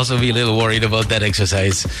would also be a little worried about that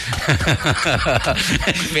exercise.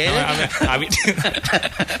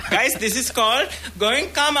 Guys, this is called going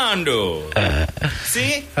commando.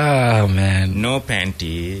 See? Oh, man. No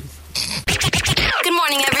panties. Good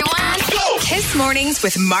morning, everyone. Kiss Mornings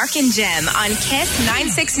with Mark and Jem on Kiss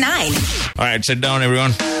 96.9. All right, sit down,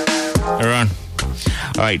 everyone.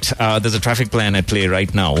 All right, there's a traffic plan at play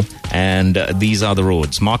right now, and these are the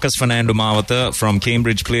roads. Marcus Fernando Mawatha from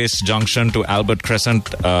Cambridge Place Junction to Albert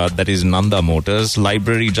Crescent, that is Nanda Motors.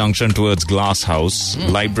 Library Junction towards Glass House.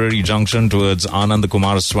 Library Junction towards Anand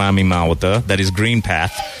Kumaraswamy Mawatha, that is Green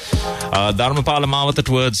Path. Dharmapala Mawatha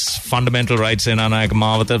towards Fundamental Rights Senanayaka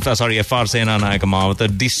Mawatha, FR Senanayaka Mawatha.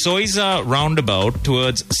 Disoiza Roundabout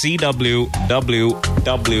towards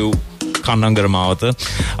CWWW Kannangara Mawatha.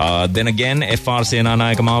 Then again, FR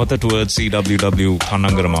Senanayaka Mawatha towards CWW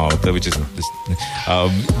Kannangara Mawatha, which is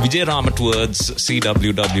Vijay Rama towards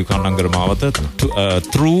CWW Kannangara Mawatha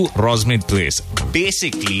through Rosmid Place.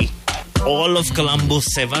 Basically, all of Colombo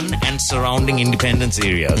 7 and surrounding Independence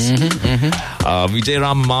areas. Vijay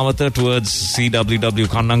Rama Mawatha towards CWW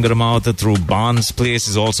Kannangara Mawatha through Barnes Place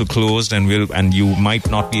is also closed and you might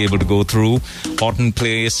not be able to go through. Horton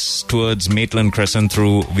Place towards Maitland Crescent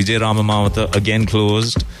through Vijay Rama Mawatha again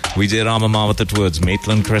closed. Vijay Rama Mawatha towards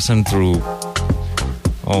Maitland Crescent through...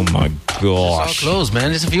 Oh my gosh. It's all closed,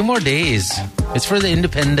 man. Just a few more days. It's for the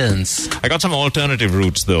independence. I got some alternative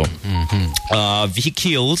routes, though.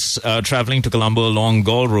 Vehicles traveling to Colombo along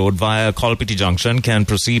Gaul Road via Kolpiti Junction can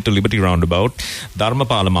proceed to Liberty Roundabout,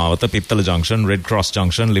 Dharmapala Mawatha, Pittala Junction, Red Cross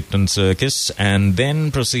Junction, Lipton Circus, and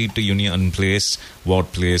then proceed to Union Place,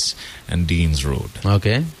 Ward Place, and Dean's Road.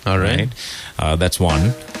 Okay, all right. That's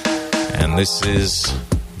one. And this is...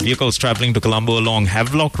 Vehicles travelling to Colombo along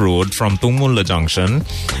Havelock Road from Tumulla Junction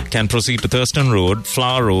can proceed to Thurston Road,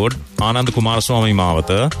 Flower Road, Anand Kumaraswamy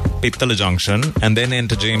Mawatha, Pittala Junction, and then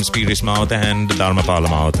enter James Pieris Mawatha and Dharmapala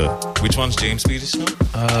Mawatha. Which one's James Pieris now?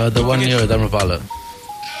 The one near Dharmapala.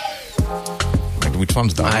 Which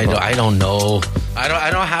one's Dharmapala? I don't know. I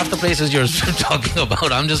don't have the places you're talking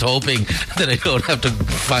about. I'm just hoping that I don't have to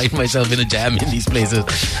find myself in a jam in these places.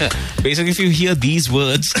 Basically, if you hear these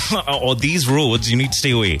words or these roads, you need to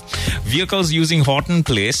stay away. Vehicles using Horton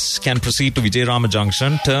Place can proceed to Vijay Rama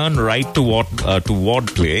Junction, turn right to Ward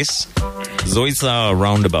Place, Zoisa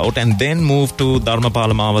Roundabout, and then move to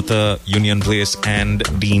Dharmapala Mawatha, Union Place, and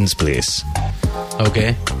Dean's Place.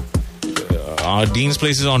 Okay. Dean's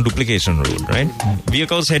Place is on Duplication Road, right?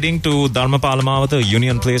 Vehicles heading to Dharmapala Mawatha,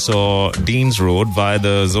 Union Place, or Dean's Road via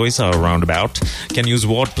the Zoisa Roundabout can use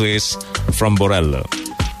Ward Place from Borella.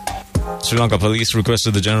 Sri Lanka Police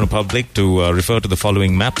requested the general public to refer to the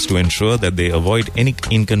following maps to ensure that they avoid any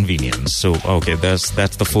inconvenience. So, okay, that's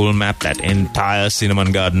the full map, that entire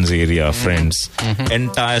Cinnamon Gardens area, friends.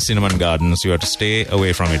 Entire Cinnamon Gardens. You have to stay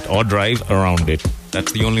away from it or drive around it.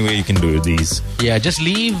 That's the only way you can do these. Yeah, just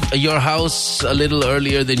leave your house a little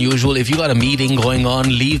earlier than usual. If you got a meeting going on,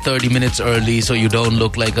 leave 30 minutes early so you don't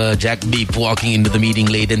look like a Jack Beep walking into the meeting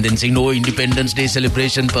late and then saying, no, Independence Day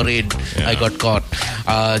celebration parade. Yeah. I got caught.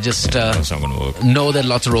 That's not going to work. Know that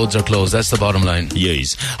lots of roads are closed. That's the bottom line.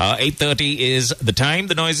 Yes. 8:30 is the time.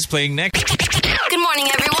 The noise is playing next. Good morning,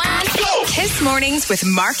 everyone. Kiss Mornings with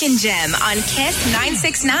Mark and Jem on Kiss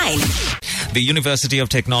 96.9. The University of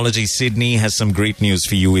Technology Sydney has some great news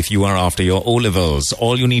for you if you are after your O-levels.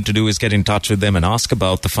 All you need to do is get in touch with them and ask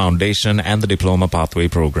about the foundation and the diploma pathway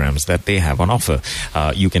programs that they have on offer.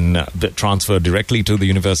 You can transfer directly to the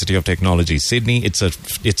University of Technology Sydney. It's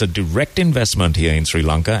a direct investment here in Sri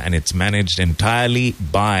Lanka, and it's managed entirely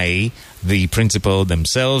by the principal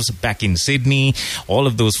themselves back in Sydney. All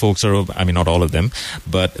of those folks are, I mean, not all of them,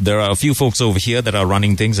 but there are a few folks over here that are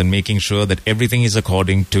running things and making sure that everything is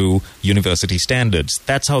according to university standards.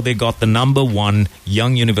 That's how they got the #1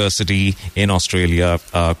 young university in Australia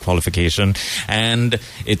qualification. And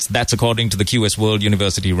that's according to the QS World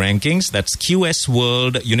University Rankings. That's QS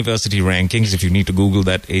World University Rankings. If you need to Google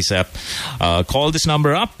that ASAP, call this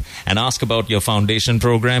number up and ask about your foundation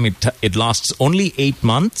program. It lasts only 8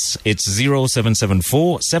 months. It's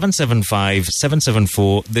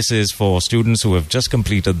 0774-775-774. This is for students who have just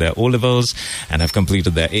completed their O-levels and have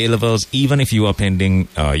completed their A-levels. Even if you are pending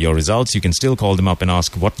your results, you can still call them up and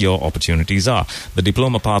ask what your opportunities are. The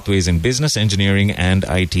diploma pathways in business, engineering and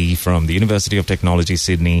IT from the University of Technology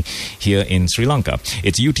Sydney here in Sri Lanka.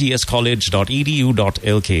 It's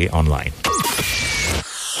utscollege.edu.lk online.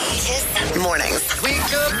 Kiss Mornings.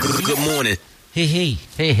 Wake up. Good morning.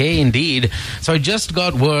 Hey, indeed. So I just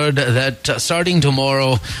got word that starting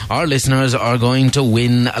tomorrow, our listeners are going to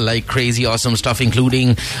win like crazy awesome stuff,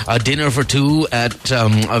 including a dinner for two at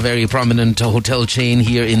a very prominent hotel chain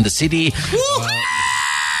here in the city.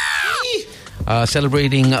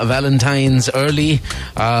 Celebrating Valentine's early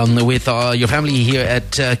with your family here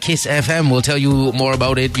at Kiss FM. We'll tell you more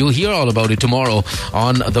about it. You'll hear all about it tomorrow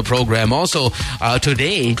on the program. Also,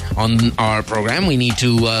 today on our program, we need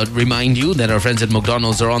to remind you that our friends at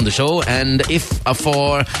McDonald's are on the show. And if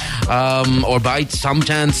or by some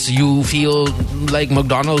chance you feel like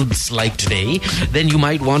McDonald's like today, then you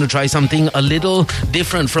might want to try something a little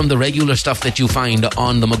different from the regular stuff that you find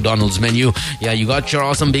on the McDonald's menu. Yeah, you got your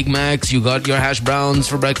awesome Big Macs, you got your hash browns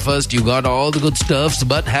for breakfast, you got all the good stuffs,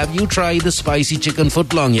 but have you tried the spicy chicken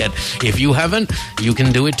footlong yet? If you haven't, you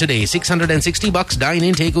can do it today. $660,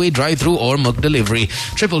 dine-in, takeaway, drive-through, or McDelivery.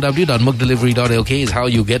 www.mcdelivery.lk is how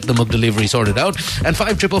you get the McDelivery sorted out, and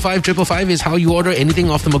 555-555 is how you order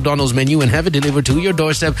anything off the McDonald's menu and have it delivered to your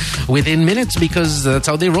doorstep within minutes, because that's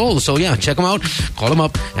how they roll. So yeah, check them out, call them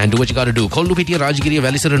up, and do what you got to do. Kollupitia, Rajgiri,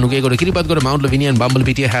 Velisara, Nugego, Kiribati, Mount Lavinia, and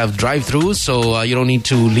Bumblebee have drive-throughs, so you don't need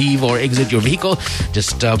to leave or exit your vehicle.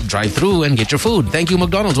 Just drive through and get your food. Thank you,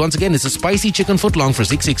 McDonald's. Once again, it's a spicy chicken footlong for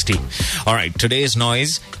 $660. All right, today's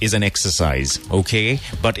noise is an exercise, okay?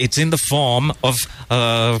 But it's in the form of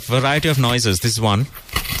a variety of noises. This is one.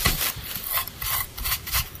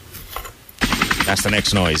 That's the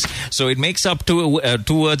next noise. So it makes up two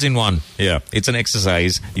words in one. Yeah, it's an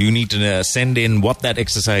exercise. You need to send in what that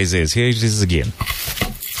exercise is. Here it is again.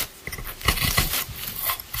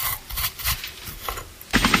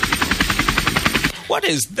 What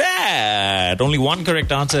is that? Only one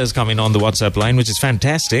correct answer has come in on the WhatsApp line, which is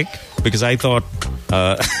fantastic, because I thought...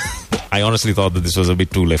 I honestly thought that this was a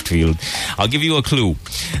bit too left field. I'll give you a clue.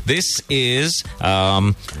 This is...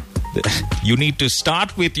 you need to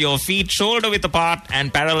start with your feet shoulder width apart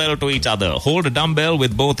and parallel to each other. Hold a dumbbell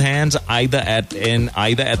with both hands either at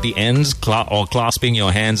the ends or clasping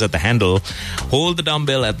your hands at the handle. Hold the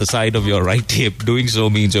dumbbell at the side of your right hip. Doing so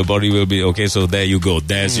means your body will be okay. So there you go.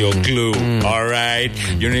 There's your clue. All right.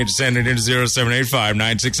 You need to send it into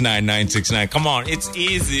 0785-969-969. Come on, it's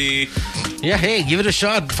easy. Yeah, hey, give it a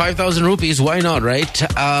shot. 5,000 rupees, why not, right?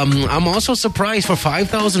 I'm also surprised for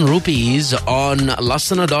 5,000 rupees on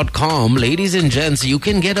Lasana.com. Ladies and gents, you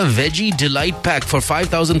can get a Veggie Delight Pack for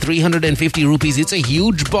 5,350 rupees. It's a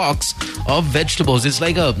huge box of vegetables. It's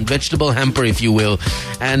like a vegetable hamper, if you will.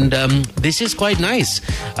 And this is quite nice.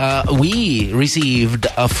 We received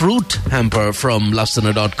a fruit hamper from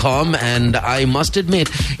Lasana.com, and I must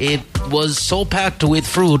admit, it was so packed with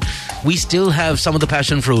fruit. We still have some of the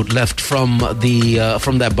passion fruit left from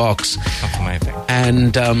that box. That's my thing.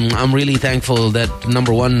 And I'm really thankful that,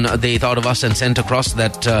 number one, they thought of us and sent across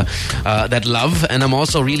that love. And I'm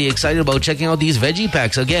also really excited about checking out these veggie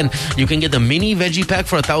packs. Again, you can get the mini veggie pack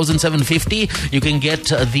for 1,750. You can get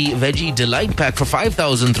the Veggie Delight Pack for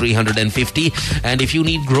 5,350. And if you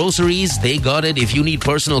need groceries, they got it. If you need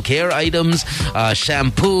personal care items,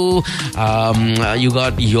 shampoo, you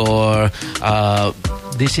got your...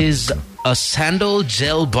 this is a sandal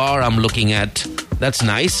gel bar I'm looking at. That's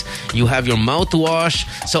nice. You have your mouthwash.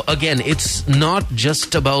 So again, it's not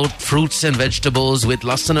just about fruits and vegetables. With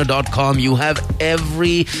Lasana.com, you have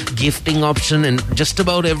every gifting option and just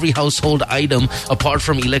about every household item, apart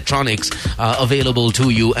from electronics, available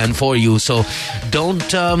to you and for you. So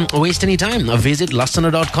don't waste any time. Visit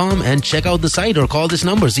Lasana.com and check out the site, or call this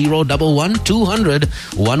number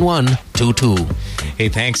 011-200-1122. Hey,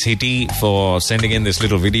 thanks, Hiti, for sending in this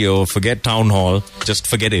little video. Forget Town Hall. Just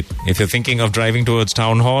forget it. If you're thinking of driving towards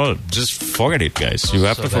Town Hall, just forget it, guys. You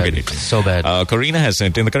have to forget it. So bad. Karina has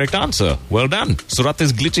sent in the correct answer. Well done. Surat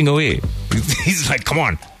is glitching away. He's like, come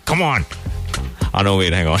on. Oh, no,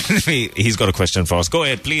 wait, hang on. He's got a question for us. Go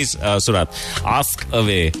ahead, please, Surat. Ask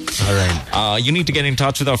away. All right. You need to get in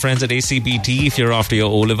touch with our friends at ACBT if you're after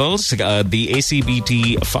your O-levels. The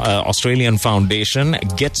ACBT Australian Foundation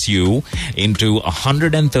gets you into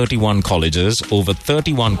 131 colleges over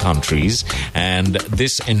 31 countries, and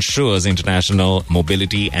this ensures international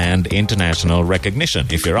mobility and international recognition.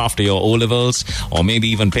 If you're after your O-levels, or maybe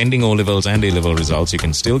even pending O-levels and A-level results, you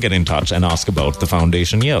can still get in touch and ask about the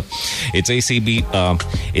foundation here. It's acbt.net.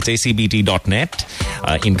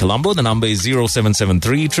 In Colombo, the number is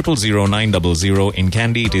 0773 000 900. In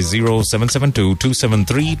Kandy, it is 0772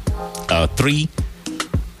 273 3.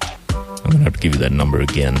 I'm going to have to give you that number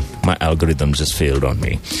again. My algorithm just failed on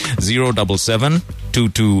me. 077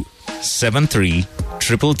 2273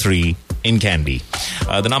 333 in Kandy.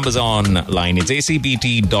 The number's online. It's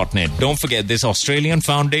acbt.net. Don't forget, this Australian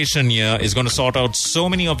foundation here is going to sort out so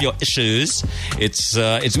many of your issues.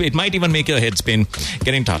 It might even make your head spin.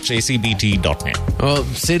 Get in touch. acbt.net. Well,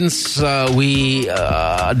 since we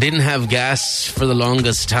didn't have gas for the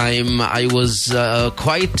longest time, I was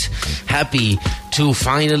quite happy to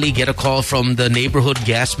finally get a call from the neighborhood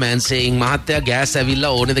gas man saying, Mahatya gas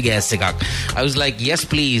avilla one the gas ekak. I was like, yes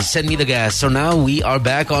please, send me the gas. So now we are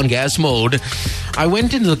back on gas mode. I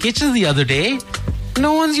went into the kitchen the other day,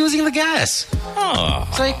 no one's using the gas.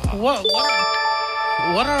 It's like,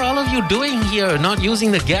 what are all of you doing here not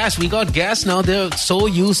using the gas? We got gas now. They're so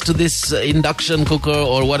used to this induction cooker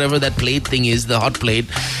or whatever that plate thing is, the hot plate.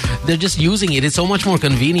 They're just using it. It's so much more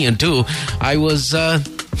convenient too. I was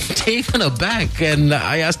taken aback and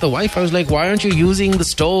I asked the wife, I was like, why aren't you using the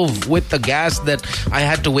stove with the gas that I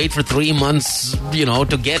had to wait for 3 months,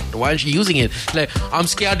 to get? Why aren't you using it? Like, I'm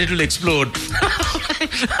scared it'll explode.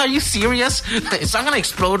 Are you serious? It's not going to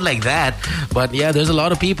explode like that. But yeah, there's a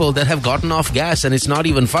lot of people that have gotten off gas and it's not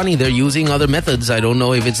even funny. They're using other methods. I don't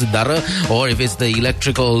know if it's the dara or if it's the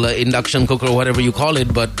electrical induction cooker or whatever you call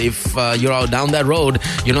it. But if you're out down that road,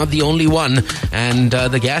 you're not the only one. And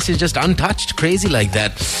the gas is just untouched, crazy like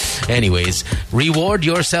that. Anyways, reward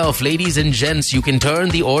yourself, ladies and gents. You can turn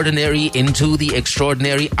the ordinary into the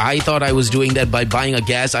extraordinary. I thought I was doing that by buying a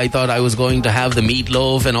gas. I thought I was going to have the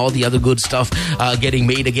meatloaf and all the other good stuff getting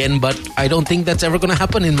made again, but I don't think that's ever going to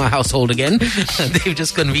happen in my household again. They've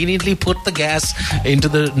just conveniently put the gas into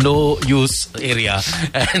the no use area,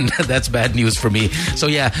 and that's bad news for me. So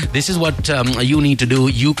yeah, this is what you need to do.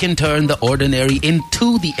 You can turn the ordinary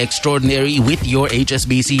into the extraordinary with your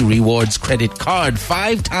HSBC Rewards credit card.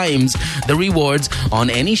 5 times the rewards on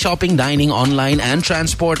any shopping, dining, online and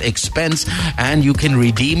transport expense, and you can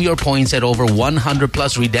redeem your points at over 100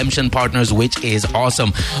 plus redemption partners, which is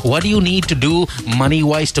awesome. What do you need to do money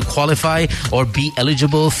wise to qualify or be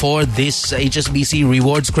eligible for this HSBC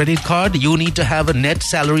Rewards credit card? You need to have a net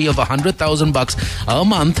salary of $100,000 a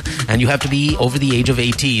month and you have to be over the age of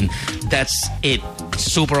 18. That's it.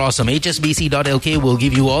 Super awesome. HSBC.lk will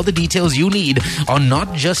give you all the details you need on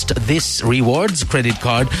not just this rewards credit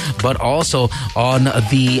card, but also on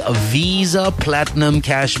the Visa Platinum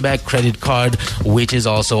Cashback credit card, which is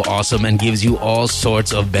also awesome and gives you all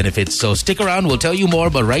sorts of benefits. So stick around, we'll tell you more,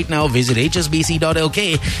 but right now visit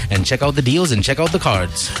hsbc.lk and check out the deals and check out the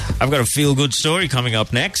cards. I've got a feel-good story coming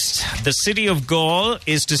up next. The city of Gaul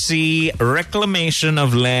is to see reclamation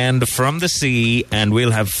of land from the sea, and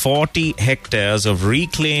we'll have 40 hectares of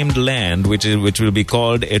reclaimed land, which will be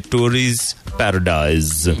called a tourist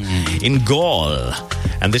paradise in Gaul.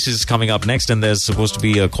 And this is coming up next, and there's supposed to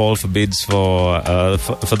be a call for bids for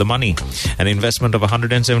the money. An investment of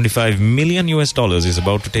 $175 million is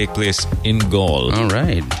about to take place in Gaul. All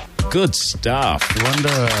right. Good stuff. I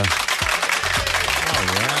wonder...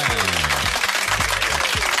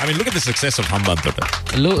 I mean, look at the success of Hambantota.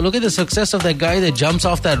 Look at the success of that guy that jumps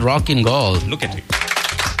off that rock in Gaul. Look at it.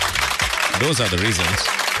 Those are the reasons.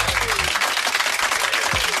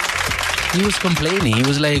 He was complaining. He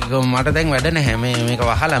was like, well,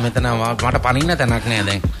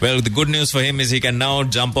 the good news for him is he can now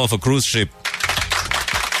jump off a cruise ship.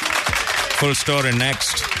 Full story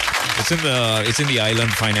next. It's in the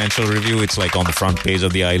Island Financial Review. It's like on the front page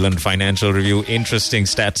of the Island Financial Review. Interesting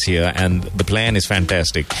stats here, and the plan is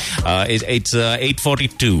fantastic. It's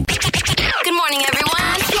 8:42. Good morning, everyone.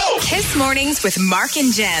 Kiss Mornings with Mark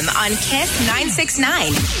and Jem on Kiss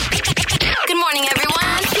 969. Good morning,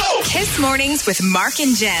 everyone. Kiss Mornings with Mark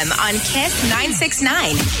and Jem on Kiss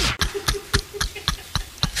 969.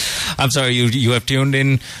 I'm sorry, you have tuned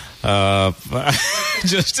in.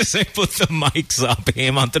 Just as I put the mics up,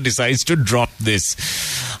 Hemanta decides to drop this.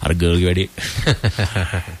 Our girl, you ready?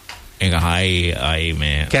 Hi,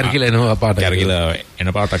 man. Kergila enawa apata. Kergila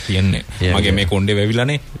enawa patak tiyanne. Mage me konde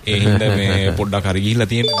wevilane. E hinda me poddak hari gihilla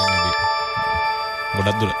tiyanne.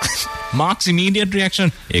 Godak dura. Mark's immediate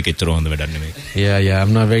reaction. Ekechara honda wedak නෙමෙයි. Yeah.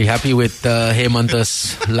 I'm not very happy with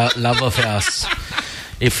Hemanta's love affairs.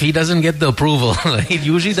 If he doesn't get the approval, it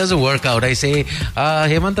usually doesn't work out. I say,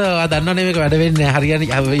 Hemanta,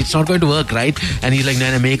 it's not going to work, right? And he's like,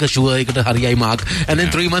 no, make sure you hurry, Mark. And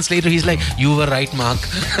then 3 months later, he's like, you were right, Mark.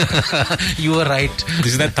 You were right.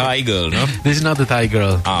 This is that Thai girl, no? This is not the Thai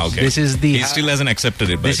girl. Okay. This is the... He still hasn't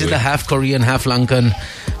accepted it, by This the is way. the half Korean, half Lankan.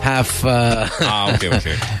 half.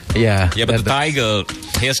 Okay. Yeah. Yeah, but the Thai girl,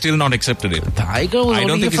 he has still not accepted it. Thai girl was I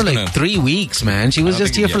don't only here think for he's like gonna- 3 weeks, man. She was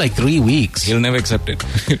just here for like 3 weeks. He'll never accept it.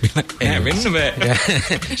 He'll be like, Anyways. "Yeah,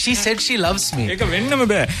 She said she loves me.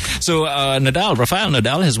 So Rafael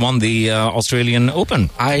Nadal has won the Australian Open,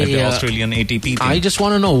 the Australian ATP thing. I just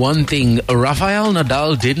want to know one thing. Rafael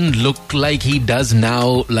Nadal didn't look like he does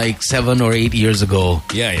now, like 7 or 8 years ago.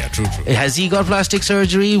 Yeah, true. Has he got plastic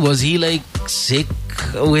surgery? Was he like sick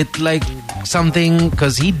with like something?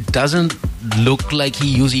 Because he doesn't look like he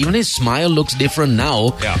used. Even his smile looks different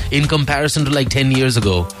now in comparison to like 10 years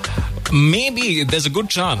ago. Maybe there's a good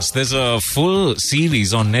chance. There's a full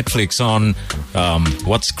series on Netflix on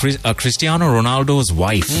Cristiano Ronaldo's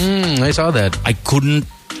wife. I saw that. I couldn't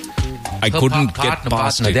get past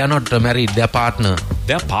partner. it. They're not married. They're partner.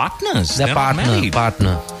 They're partners. They're not married.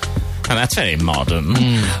 partner. And that's very modern.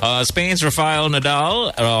 Spain's Rafa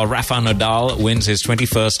Nadal wins his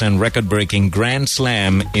 21st and record-breaking Grand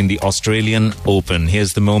Slam in the Australian Open.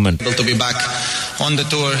 Here's the moment. To be back on the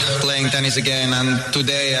tour, playing tennis again, and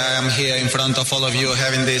today I am here in front of all of you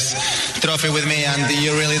having this trophy with me, and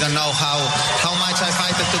you really don't know how much I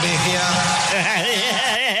fight to be here.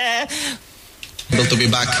 Good to be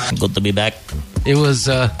back. Good to be back. It was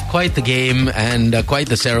quite the game and quite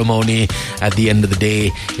the ceremony at the end of the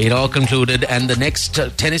day. It all concluded, and the next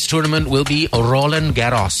tennis tournament will be Roland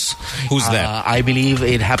Garros. Who's that? I believe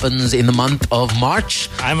it happens in the month of March.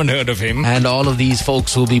 I haven't heard of him. And all of these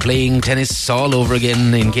folks will be playing tennis all over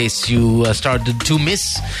again in case you started to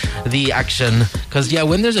miss the action. Because,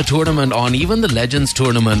 when there's a tournament on, even the Legends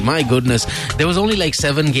tournament, my goodness, there was only like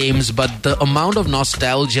 7 games, but the amount of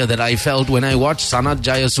nostalgia that I felt when I watched Sanat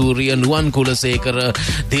Jayasuriya, Nuwan Kulasekara,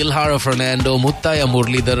 Dilhara Fernando, Muttaya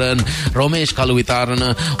Muralidharan, Romesh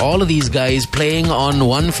Kaluvitarana, all of these guys playing on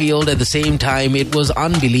one field at the same time. It was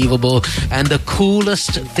unbelievable. And the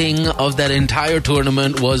coolest thing of that entire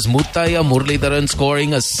tournament was Muttaya Muralidharan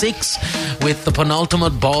scoring a 6 with the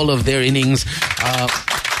penultimate ball of their innings.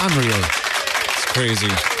 Unreal. It's crazy.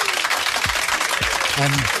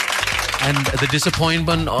 And the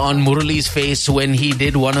disappointment on Murali's face when he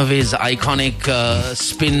did one of his iconic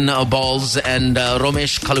spin balls, and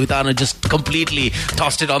Romesh Kaluvitarana just completely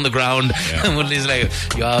tossed it on the ground. Yeah. Murali's like,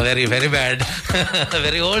 you are very, very bad.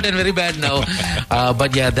 Very old and very bad now.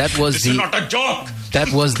 But that was this is not a joke.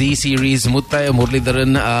 That was the series. Muttaya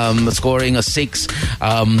Muralidharan scoring a 6.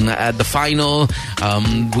 At the final,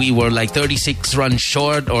 we were like 36 runs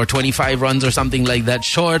short, or 25 runs or something like that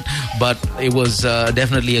short. But it was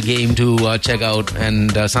definitely a game to check out.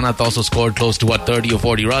 And Sanat also scored close to 30 or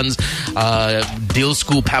 40 runs. Dil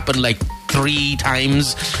scoop happened like 3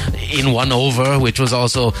 times in one over, which was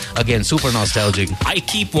also, again, super nostalgic. I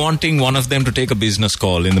keep wanting one of them to take a business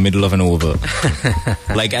call in the middle of an over.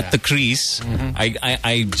 Like at the crease,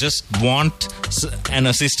 I just want an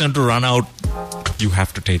assistant to run out. You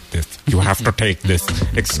have to take this. You have to take this.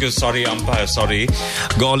 Sorry, umpire, sorry.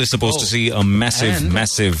 Gaul is supposed to see a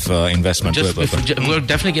massive investment. We're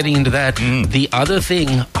definitely getting into that. The other thing,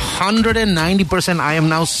 190%, I am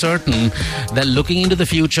now certain that looking into the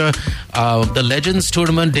future, the Legends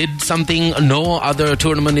tournament did something no other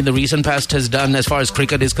tournament in the recent past has done as far as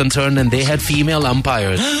cricket is concerned, and they had female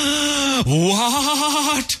umpires.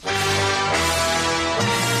 What?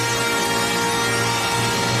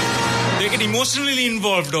 They get emotionally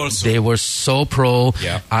involved also. They were so pro.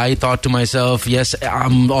 Yeah. I thought to myself, yes,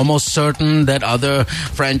 I'm almost certain that other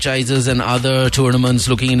franchises and other tournaments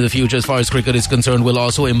looking into the future as far as cricket is concerned will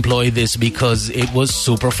also employ this, because it was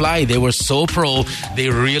super fly. They were so pro.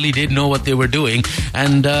 They really did know what they were doing.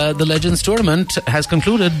 And the Legends tournament has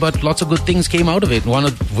concluded, but lots of good things came out of it, one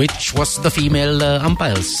of which was the female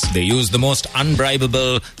umpires. They used the most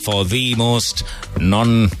unbribable for the most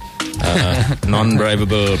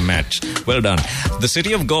non-bribable match. Well done. The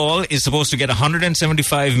city of Gaul is supposed to get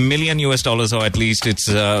 $175 million US, or at least it's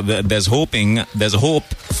there's a hope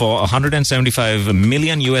for $175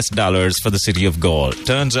 million US for the city of Gaul.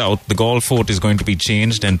 Turns out the Gaul fort is going to be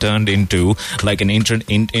changed and turned into like an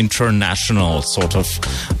international sort of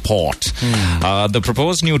port. The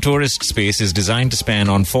proposed new tourist space is designed to span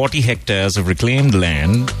on 40 hectares of reclaimed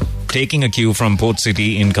land, taking a cue from Port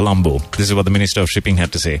City in Colombo. This is what the Minister of Shipping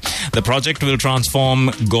had to say. The project will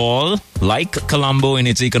transform Gaul like Colombo in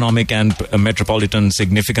its economic and metropolitan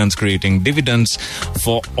significance, creating dividends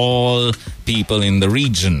for all people in the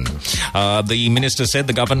region. The minister said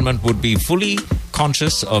the government would be fully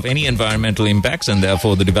conscious of any environmental impacts, and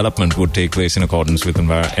therefore the development would take place in accordance with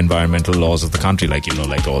environmental laws of the country, like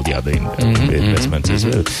all the other investments as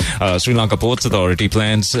well. Sri Lanka Ports Authority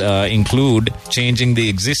plans include changing the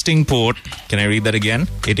existing port. Can I read that again?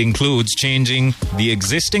 It includes changing the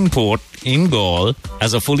existing port in Galle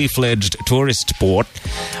as a fully fledged tourist port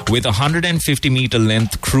with a 150-meter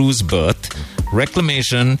length cruise berth.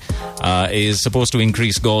 Reclamation is supposed to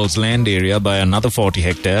increase Galle's land area by another 40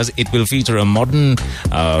 hectares. It will feature a modern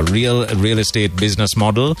real estate business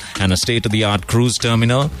model and a state-of-the-art cruise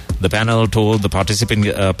terminal. The panel told the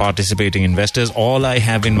participating investors, all I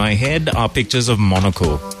have in my head are pictures of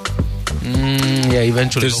Monaco. Yeah,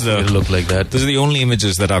 eventually it'll look like that. Those are the only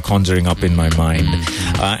images that are conjuring up in my mind.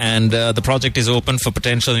 And the project is open for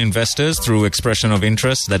potential investors through expression of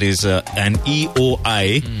interest. That is an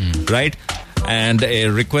EOI, right? And a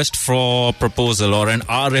request for proposal, or an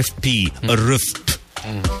RFP, a RFP.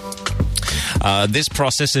 This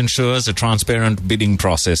process ensures a transparent bidding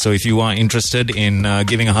process. So if you are interested in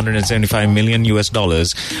giving $175 million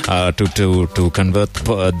to convert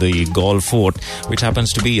the Galle Fort, which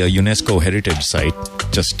happens to be a UNESCO heritage site,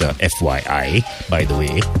 just FYI, by the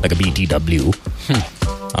way, like a BTW.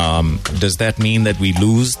 Does that mean that we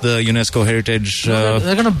lose the UNESCO heritage? They're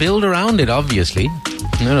going to build around it, obviously.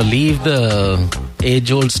 They're going to leave the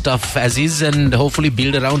age-old stuff as is and hopefully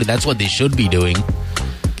build around it. That's what they should be doing.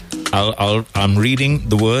 I'm reading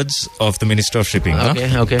the words of the Minister of Shipping.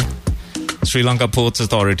 Okay. Sri Lanka Ports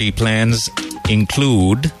Authority plans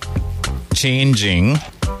include changing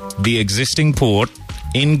the existing port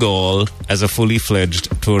in Galle as a fully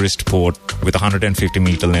fledged tourist port with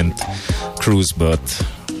 150-meter length cruise berth.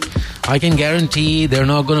 I can guarantee they're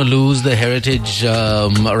not going to lose the heritage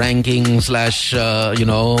ranking /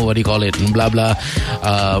 what do you call it, blah blah,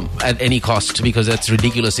 at any cost, because that's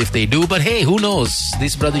ridiculous if they do. But hey, who knows?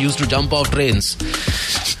 This brother used to jump off trains.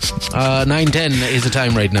 9:10 is the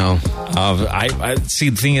time right now. I see.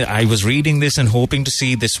 The thing is, I was reading this and hoping to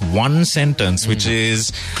see this one sentence, which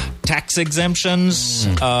is tax exemptions,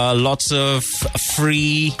 lots of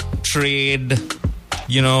free trade.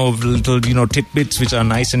 Little, tidbits which are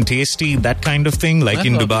nice and tasty, that kind of thing, like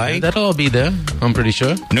in Dubai. That'll all be there, I'm pretty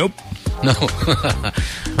sure. Nope. No.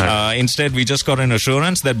 Instead, we just got an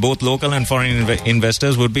assurance that both local and foreign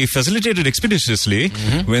investors would be facilitated expeditiously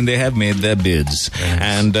when they have made their bids. Yes.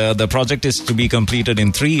 And the project is to be completed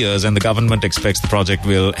in 3 years, and the government expects the project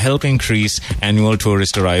will help increase annual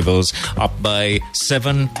tourist arrivals up by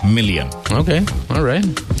 7 million. Okay, all right.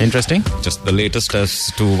 Interesting. Just the latest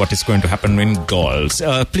as to what is going to happen in Galle.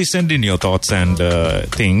 Please send in your thoughts and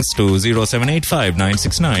things to 0785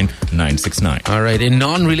 969 969. All right, in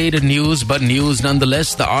non-related news, but news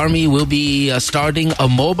nonetheless, the Army will be starting a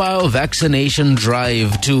mobile vaccination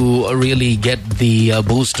drive to really get the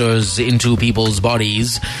boosters into people's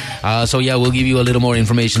bodies. We'll give you a little more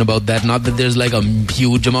information about that. Not that there's like a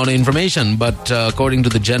huge amount of information, but according to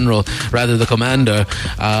the commander,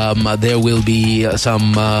 there will be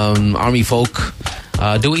some Army folk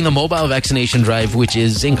doing the mobile vaccination drive, which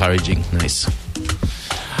is encouraging. Nice.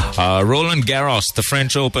 Roland Garros, the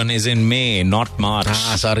French Open, is in May, not March.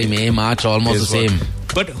 March, almost the same.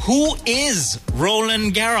 But who is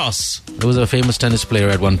Roland Garros? He was a famous tennis player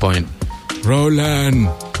at one point. Roland,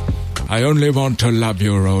 I only want to love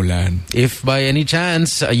you, Roland. If by any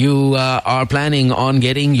chance you are planning on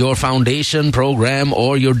getting your foundation program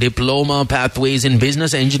or your diploma pathways in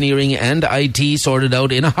business, engineering and IT sorted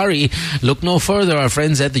out in a hurry, look no further. Our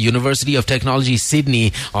friends at the University of Technology,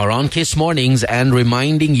 Sydney are on Kiss Mornings and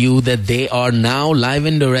reminding you that they are now live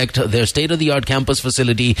and direct. Their state-of-the-art campus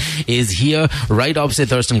facility is here right opposite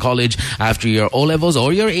Thurston College. After your O-levels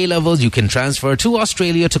or your A-levels, you can transfer to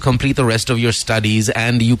Australia to complete the rest of your studies,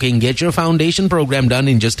 and you can get your foundation program done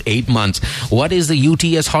in just 8 months. What is the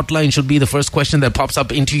UTS hotline should be the first question that pops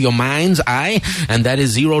up into your mind's eye, and that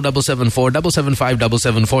is 0774 775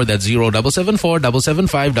 774. That's 0774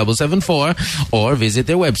 775 774. Or visit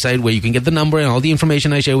their website where you can get the number and all the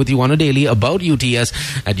information I share with you on a daily about UTS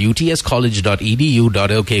at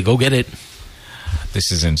utscollege.edu.lk. Go get it.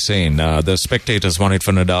 This is insane. The spectators want it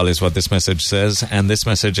for Nadal is what this message says. And this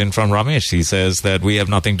message in from Ramesh, he says that we have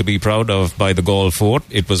nothing to be proud of by the Galle Fort.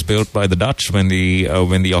 It was built by the Dutch when they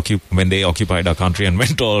occupied our country and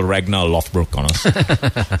went all Ragnar Lothbrok on us.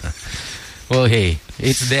 Well, hey,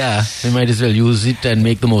 it's there. We might as well use it and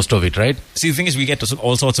make the most of it, right? See, the thing is, we get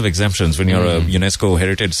all sorts of exemptions when you're a UNESCO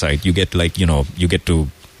heritage site. You get you get to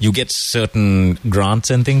you get certain grants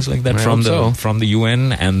and things like that from the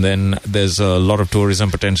UN, and then there's a lot of tourism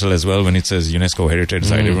potential as well when it says UNESCO Heritage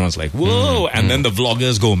Site. Everyone's like, whoa! And then the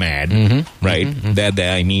vloggers go mad, right? They're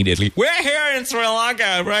there immediately. We're here in Sri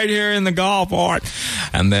Lanka, right here in the Gulf Port.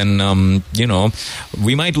 And then,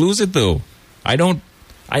 we might lose it though. I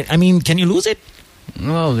mean, can you lose it?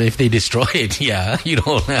 Well, if they destroy it, yeah, you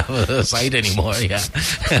don't have a site anymore, yeah.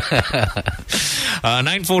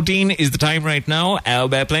 9:14 is the time right now.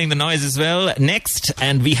 We're playing the noise as well next,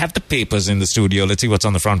 and we have the papers in the studio. Let's see what's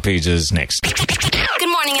on the front pages next. Good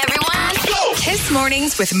morning, everyone. Kiss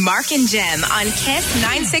Mornings with Mark and Jem on Kiss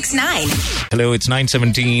 969. Hello, it's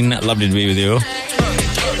 9:17. Lovely to be with you.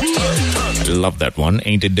 Love that one.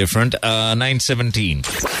 Ain't it different? 9:17.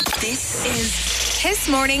 This is Kiss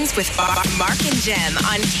Mornings with Mark and Jem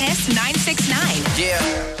on Kiss 969. Yeah.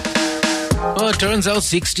 Well, it turns out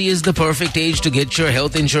 60 is the perfect age to get your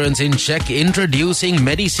health insurance in check. Introducing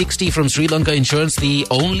Medi60 from Sri Lanka Insurance, the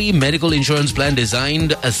only medical insurance plan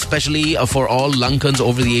designed especially for all Lankans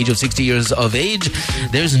over the age of 60 years of age.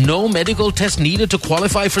 There's no medical test needed to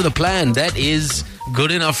qualify for the plan. That is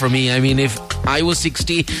good enough for me. I mean, if I was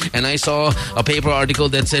 60 and I saw a paper article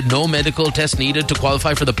that said no medical test needed to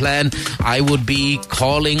qualify for the plan, I would be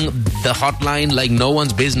calling the hotline like no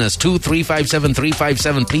one's business.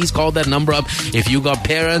 2-357-357. Please call that number up if you got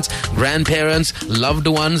parents, grandparents, loved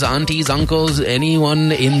ones, aunties, uncles,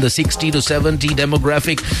 anyone in the 60 to 70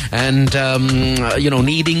 demographic and,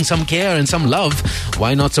 needing some care and some love.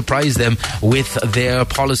 Why not surprise them with their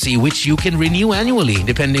policy, which you can renew annually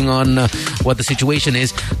depending on what the situation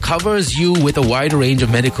is. Covers you with a wider range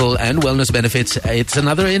of medical and wellness benefits. It's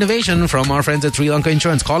another innovation from our friends at Sri Lanka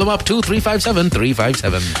Insurance. Call them up,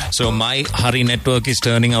 2-357-357. So my Hari network is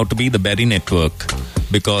turning out to be the Berry network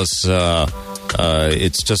because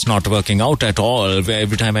it's just not working out at all.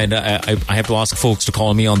 Every time I have to ask folks to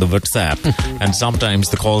call me on the WhatsApp, and sometimes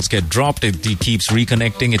the calls get dropped. It keeps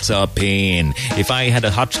reconnecting. It's a pain. If I had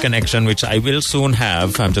a Hutch connection, which I will soon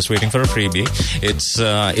have, I'm just waiting for a freebie. It's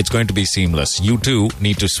going to be seamless. You too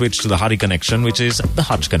need to switch to the Hari connection, which is the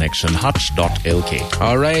Hutch connection. Hutch.lk.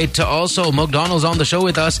 All right. Also, McDonald's on the show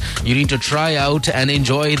with us. You need to try out and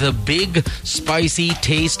enjoy the big, spicy,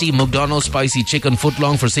 tasty McDonald's spicy chicken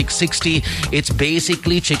footlong for $6.60. It's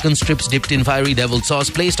basically chicken strips dipped in fiery deviled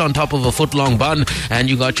sauce, placed on top of a foot-long bun, and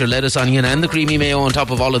you got your lettuce, onion, and the creamy mayo on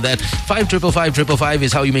top of all of that. 555-555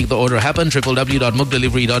 is how you make the order happen.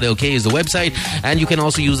 www.mukdelivery.lk is the website, and you can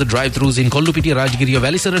also use the drive-thrus in Kollupiti, Rajgiri,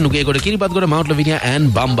 Velisara, Nugegoda, Kiribati, Mount Lavinia,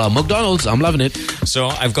 and Bamba. McDonald's, I'm loving it. So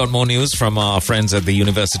I've got more news from our friends at the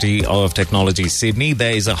University of Technology, Sydney.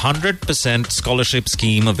 There is a 100% scholarship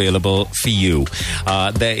scheme available for you.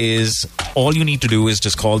 All you need to do is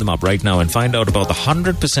just call them up right now and find out about the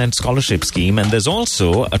 100% scholarship scheme, and there's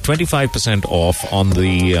also a 25% off on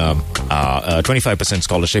the 25%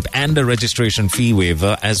 scholarship and a registration fee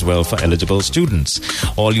waiver as well for eligible students.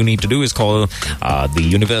 All you need to do is call the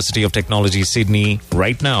University of Technology Sydney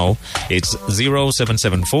right now. It's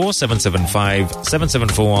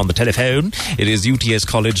 0774-775-774 on the telephone. It is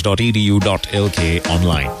utscollege.edu.lk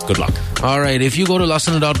online. Good luck. All right, if you go to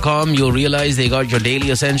lasana.com, you'll realize they got your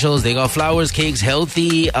daily essentials. They got flowers, cakes,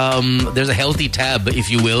 healthy. There's a healthy tab, if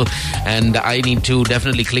you will, and I need to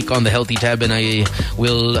definitely click on the healthy tab and I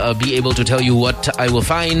will be able to tell you what I will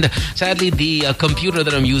find. Sadly, the computer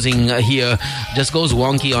that I'm using here just goes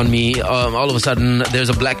wonky on me. All of a sudden, there's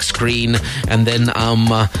a black screen and then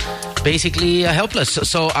basically helpless.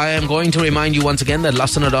 So I am going to remind you once again that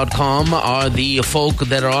Lasana.com are the folk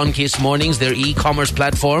that are on Kiss Mornings, their e-commerce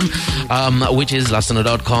platform, which is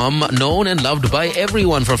Lasana.com, known and loved by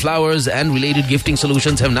everyone for flowers and related gifting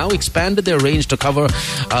solutions, have now expanded their range to cover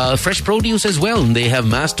fresh produce as well. They have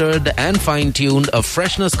mastered and fine-tuned a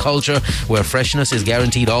freshness culture where freshness is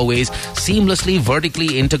guaranteed always. Seamlessly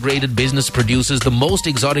vertically integrated business produces the most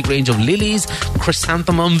exotic range of lilies,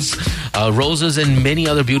 chrysanthemums, roses, and many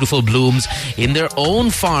other beautiful blooms in their own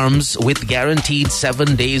farms with guaranteed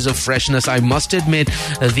 7 days of freshness. I must admit,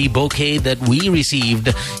 the bouquet that we received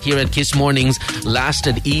here at Kiss Mornings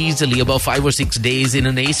lasted easily about 5 or 6 days in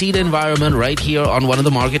an AC'd environment right here on one of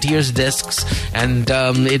the marketeers' desks, and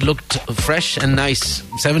it looked fresh and nice.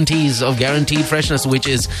 70s of guaranteed freshness, which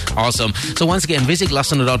is awesome. So once again, visit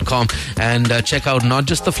lasana.com and check out not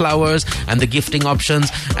just the flowers and the gifting options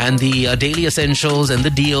and the daily essentials and the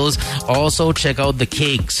deals. Also check out the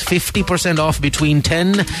cakes. 50% off between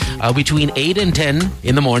 8 and 10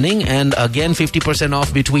 in the morning, and again 50%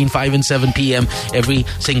 off between 5 and 7 p.m. every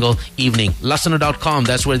single evening. Lasana.com,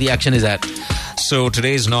 that's where the action is at. So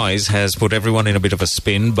today's noise has put everyone in a bit of a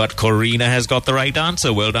spin, but Corina has got the right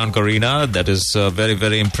answer. Well done, Corina. That is very,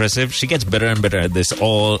 very impressive. She gets better and better at this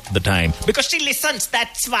all the time. Because she listens,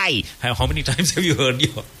 that's why. How many times have you heard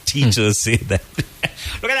your teachers say that?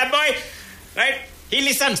 Look at that boy, right? He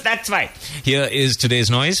listens, that's why. Here is today's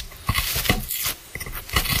noise.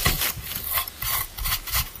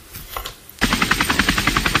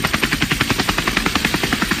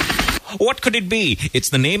 What could it be? It's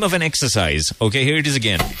the name of an exercise. Okay, here it is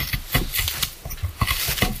again.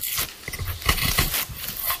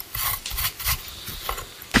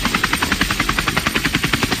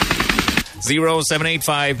 Zero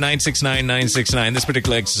 785-969-969. This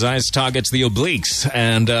particular exercise targets the obliques,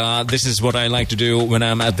 and this is what I like to do when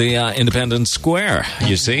I'm at the Independence Square,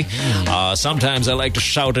 you see. Sometimes I like to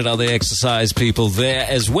shout at other exercise people there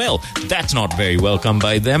as well. That's not very welcome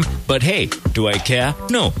by them, but hey, do I care?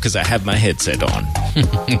 No, because I have my headset on.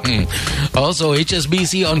 Also,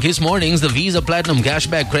 HSBC on Kiss Mornings, the Visa Platinum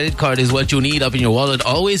Cashback Credit Card is what you need up in your wallet.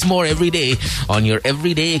 Always more every day on your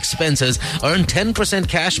everyday expenses. Earn 10%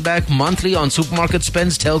 cash back monthly on supermarket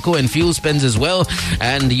spends, telco and fuel spends as well.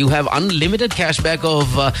 And you have unlimited cash back of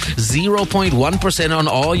 0.1% on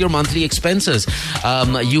all your monthly expenses.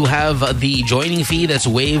 You have the joining fee that's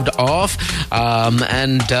waived off.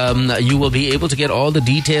 And you will be able to get all the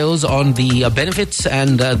details on the benefits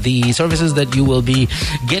and the services that you will be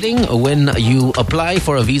getting when you apply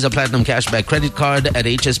for a Visa Platinum Cashback Credit Card at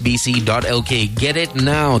hsbc.lk. Get it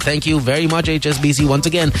now. Thank you very much, HSBC, once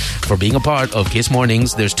again, for being a part of Kiss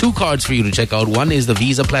Mornings. There's two cards for you to check out. One is the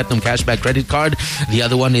Visa Platinum Cashback Credit Card. The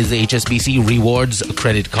other one is the HSBC Rewards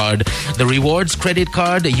Credit Card. The Rewards Credit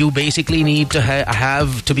Card, you basically need to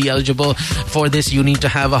have to be eligible for this. You need to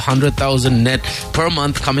have 100,000 net per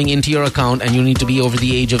month coming into your account, and you need to be over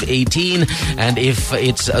the age of 18. And if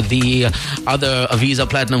it's the other Visa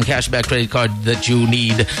Platinum Cashback Credit Card that you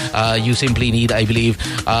need, you simply need, I believe,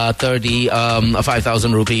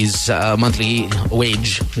 5,000 rupees monthly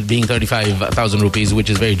wage, being 35,000 rupees, which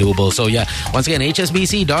is very doable. So yeah, once again,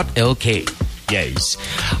 hsbc.lk. Yes.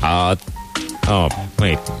 Oh,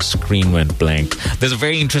 wait, screen went blank. There's a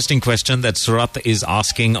very interesting question that Surat is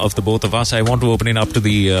asking of the both of us. I want to open it up to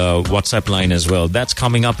the WhatsApp line as well. That's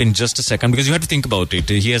coming up in just a second because you have to think about it.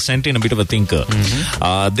 He has sent in a bit of a thinker.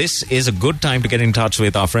 This is a good time to get in touch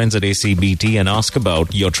with our friends at ACBT and ask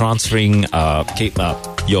about your transferring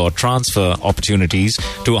your transfer opportunities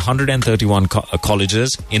to 131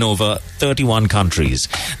 colleges in over 31 countries.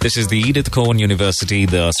 This is the Edith Cowan University,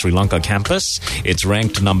 the Sri Lanka campus. It's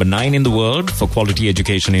ranked number 9 in the world for quality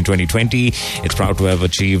education in 2020. It's proud to have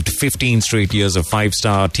achieved 15 straight years of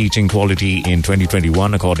 5-star teaching quality in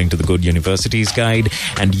 2021, according to the Good Universities Guide.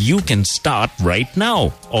 And you can start right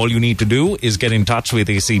now. All you need to do is get in touch with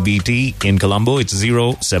ACBT in Colombo. It's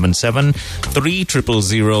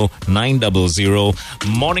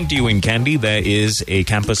 077-300-900. Morning to you in Kandy. There is a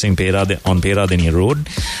campus in on Peradeniya Road.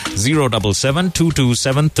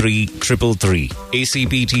 077-2273-333.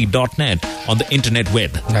 acbt.net on the internet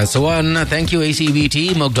web. That's the one. Thank you,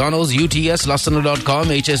 ACBT, McDonald's, UTS, Lasana.com,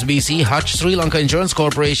 HSBC, Hutch, Sri Lanka Insurance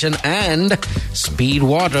Corporation, and Speed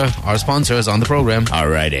Water, our sponsors on the program.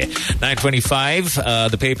 Alrighty. 9:25.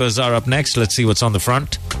 The papers are up next. Let's see what's on the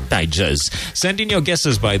front pages. Send in your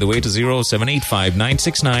guesses, by the way, to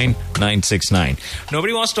 0785-969-969.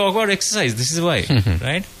 Nobody wants to talk about exercise. This is why,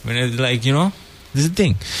 right? When it's like, this is the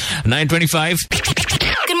thing. 9:25.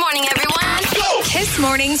 Good morning, everyone. Kiss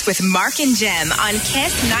Mornings with Mark and Jem on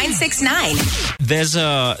Kiss 969. There's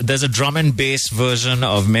a drum and bass version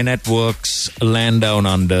of Men at Work's Land Down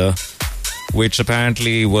Under, which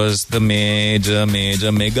apparently was the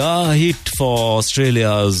mega hit for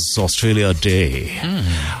Australia's Australia Day.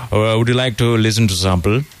 Would you like to listen to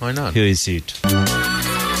sample? Why not? Here is it.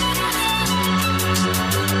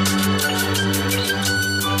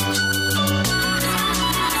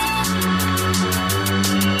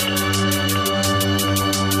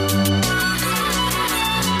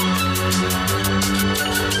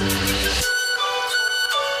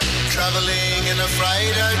 Traveling in a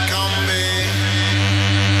fried-out combi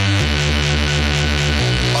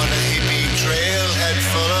on a hippie trailhead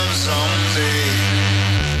full of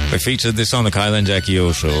zombies. I featured this on the Kyle and Jackie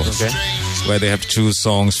O show, where they have to choose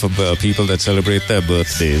songs for people that celebrate their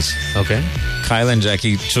birthdays. Okay. Kyle and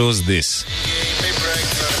Jackie chose this.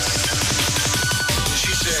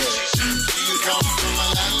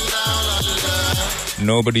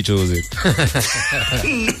 Nobody chose it.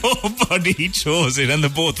 Nobody chose it. And the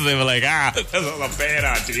both of them were like, this is a bad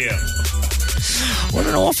idea. What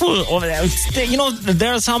an awful...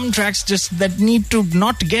 there are some tracks just that need to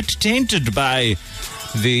not get tainted by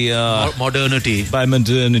Modernity. By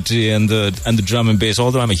modernity and the drum and bass.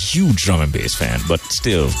 Although I'm a huge drum and bass fan, but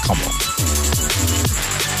still, come on.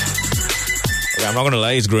 Okay, I'm not going to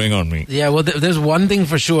lie, it's growing on me. Yeah, well, there's one thing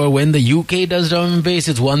for sure. When the UK does drum and bass,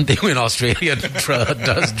 it's one thing. When Australia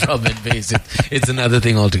does drum and bass, it's another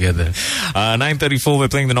thing altogether. 9:34, we're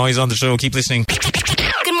playing the noise on the show. Keep listening.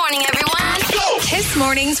 Good morning, everyone. Kiss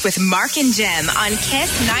Mornings with Mark and Jem on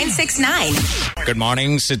Kiss 969. Good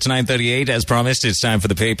mornings. It's 9:38. As promised, it's time for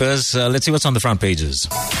the papers. Let's see what's on the front pages.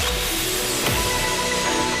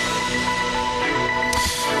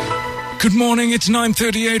 Good morning, it's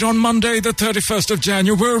 9:38 on Monday, the 31st of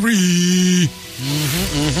January.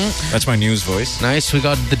 That's my news voice. Nice. We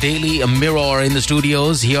got the Daily Mirror in the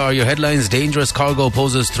studios. Here are your headlines. Dangerous cargo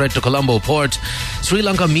poses threat to Colombo port. Sri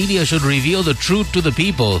Lanka media should reveal the truth to the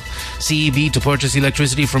people. CEB to purchase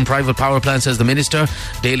electricity from private power plants, says the minister.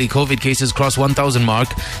 Daily COVID cases cross 1,000 mark.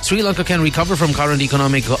 Sri Lanka can recover from current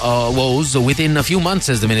economic woes within a few months,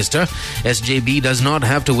 says the minister. SJB does not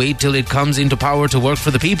have to wait till it comes into power to work for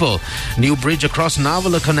the people. New bridge across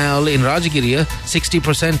Navala Canal in Rajagiriya.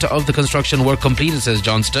 60% of the construction work completed, says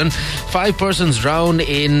Johnston. 5 persons drowned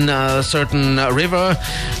in a certain river.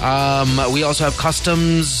 We also have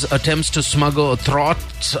customs attempts to smuggle,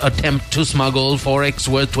 attempt to smuggle forex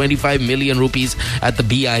worth 25 million rupees at the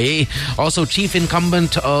BIA. Also, chief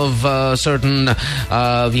incumbent of certain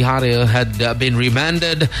Vihara had been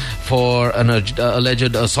remanded for an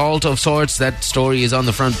alleged assault of sorts. That story is on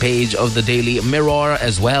the front page of the Daily Mirror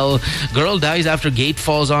as well. Girl dies after gate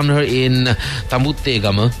falls on her in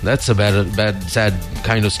Tamuttegama. That's a bad, sad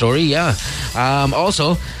kind of story, yeah.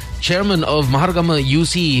 Also, Chairman of Mahargama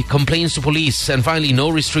UC complains to police. And finally, no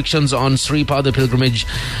restrictions on Sri Pada pilgrimage,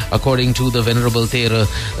 according to the Venerable Thera.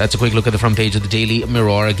 That's a quick look at the front page of the Daily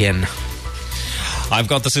Mirror again. I've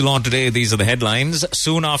got the Ceylon today. These are the headlines.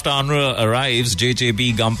 Soon after UNRWA arrives,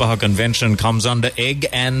 JJB Gampaha Convention comes under egg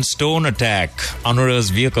and stone attack. UNRWA's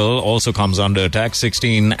vehicle also comes under attack.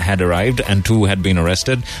 16 had arrived and 2 had been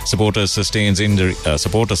arrested. Supporter sustains injury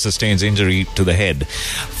to the head.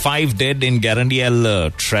 5 dead in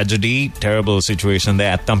Garandial tragedy. Terrible situation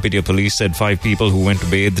there. Athampitiya police said 5 people who went to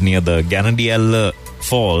bathe near the Garandial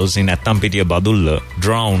Falls in Athampitiya Badulla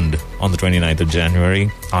drowned on the 29th of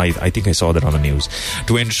January. I think I saw that on the news.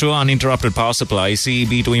 To ensure uninterrupted power supply,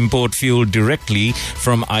 CEB to import fuel directly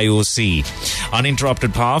from IOC.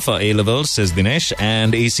 Uninterrupted power for A-levels, says Dinesh,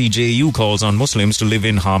 and ACJU calls on Muslims to live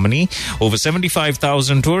in harmony. Over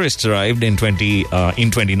 75,000 tourists arrived in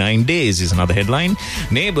 29 days is another headline.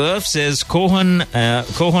 Neighbor says Kohan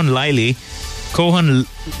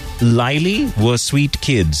Laili were sweet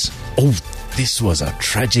kids. Oh, this was a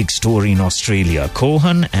tragic story in Australia.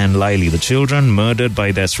 Kohan and Laili, the children, murdered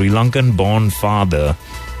by their Sri Lankan-born father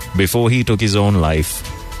before he took his own life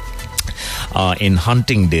in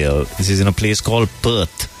Huntingdale. This is in a place called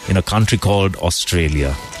Perth, in a country called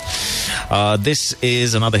Australia. This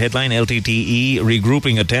is another headline. LTTE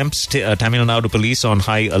regrouping attempts. Tamil Nadu police on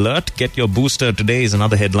high alert. Get your booster today is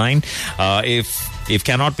another headline. If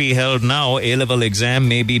cannot be held now, A-level exam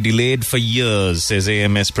may be delayed for years, says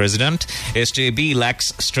AMS president. SJB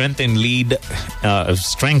lacks strength to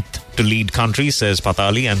lead country, says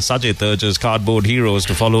Patali, and Sajit urges cardboard heroes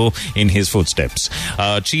to follow in his footsteps.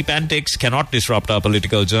 Cheap antics cannot disrupt our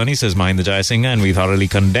political journey, says Mahinda Jayasinghe, and we thoroughly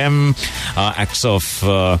condemn acts of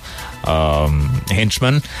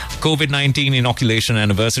henchmen. COVID-19 inoculation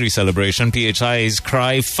anniversary celebration. PHIs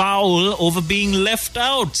cry foul over being left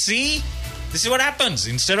out. See? This is what happens.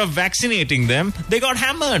 Instead of vaccinating them, they got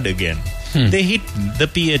hammered again. They hit the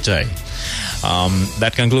PHI.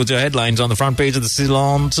 That concludes your headlines on the front page of the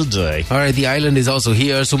Ceylon today. All right, the island is also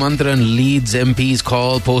here. Sumantran leads MPs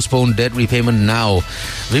call postpone debt repayment now.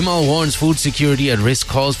 Vimal warns food security at risk,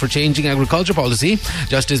 calls for changing agriculture policy.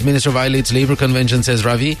 Justice Minister violates Labour Convention, says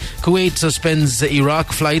Ravi. Kuwait suspends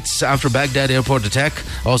Iraq flights after Baghdad airport attack.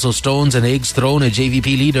 Also stones and eggs thrown at JVP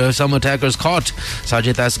leader. Some attackers caught.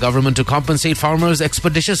 Sajid asks government to compensate farmers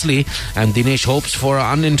expeditiously. And Dinesh hopes for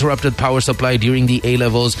uninterrupted power supply during the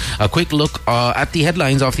A-levels. A quick look at the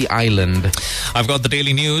headlines of the island. I've got the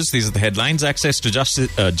daily news. These are the headlines. Access to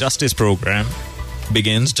justice program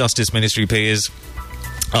begins. Justice Ministry pays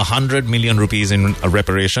 100 million rupees in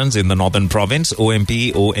reparations in the northern province.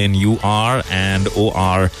 OMP, ONUR and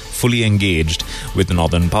OR fully engaged with the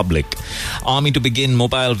northern public. Army to begin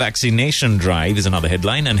mobile vaccination drive is another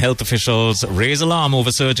headline. And health officials raise alarm over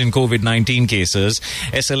surge in COVID-19 cases.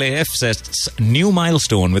 SLAF sets new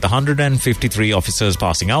milestone with 153 officers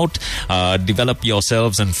passing out. Develop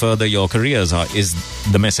yourselves and further your careers is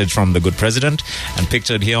the message from the good president. And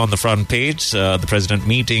pictured here on the front page, the president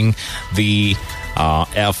meeting the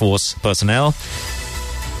Air Force personnel.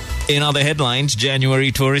 In other headlines,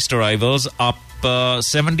 January tourist arrivals up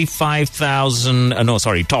 75,000,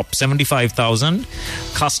 top 75,000.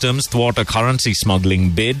 Customs thwart a currency smuggling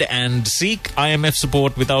bid and seek IMF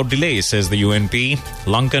support without delay, says the UNP.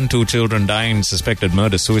 Lankan, 2 children die in suspected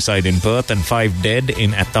murder-suicide in Perth and 5 dead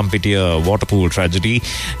in Athampitia water pool tragedy.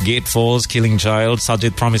 Gate falls, killing child.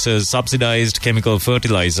 Sajid promises subsidized chemical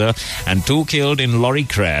fertilizer and 2 killed in lorry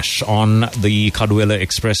crash on the Kaduela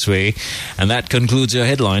Expressway. And that concludes your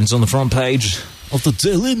headlines on the front page of the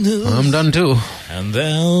Daily News. I'm done too. And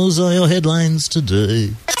those are your headlines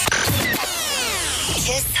today.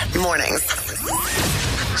 Kiss Mornings.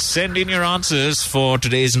 Send in your answers for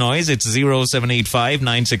today's noise. It's 0785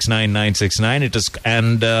 969 969.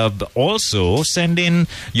 And also send in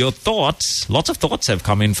your thoughts. Lots of thoughts have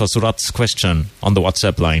come in for Surat's question on the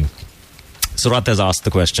WhatsApp line. Surat has asked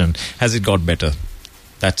the question, has it got better?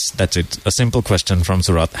 That's it. A simple question from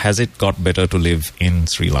Surat. Has it got better to live in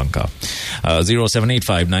Sri Lanka?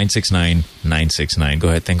 0785 969 969. Go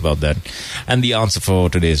ahead, think about that. And the answer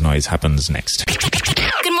for today's noise happens next.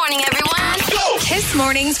 Good morning, everyone. Kiss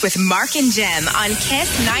Mornings with Mark and Jem on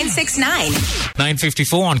Kiss 969.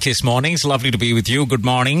 9:54 on Kiss Mornings. Lovely to be with you. Good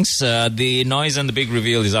mornings. The noise and the big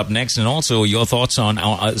reveal is up next. And also your thoughts on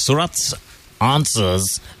Surat's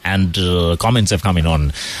answers and comments have come in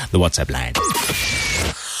on the WhatsApp line.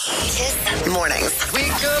 Kiss Mornings.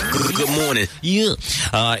 Wake up. Good morning. Yeah.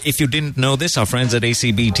 If you didn't know this, our friends at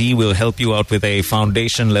ACBT will help you out with a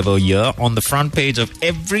foundation level year. On the front page of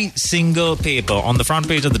every single paper, on the front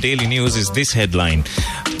page of the Daily News is this headline.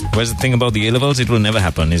 Where's the thing about the A-levels? It will never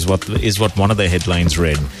happen, is what one of the headlines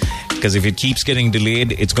read. Because if it keeps getting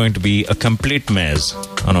delayed, it's going to be a complete mess.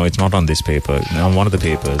 Oh no, it's not on this paper, on one of the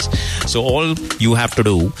papers. So all you have to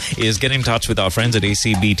do is get in touch with our friends at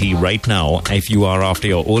ACBT right now. If you are after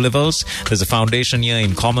your O-levels, there's a foundation year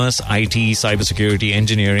in commerce, IT, cybersecurity,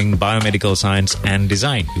 engineering, biomedical science, and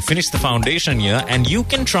design. You finish the foundation year and you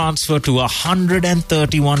can transfer to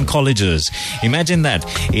 131 colleges. Imagine that.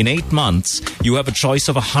 In 8 months, you have a choice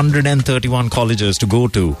of 131 colleges to go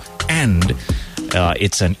to. And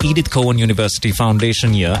it's an Edith Cowan University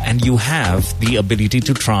foundation year, and you have the ability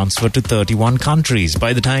to transfer to 31 countries.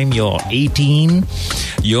 By the time you're 18,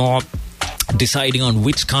 you're deciding on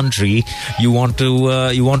which country you want to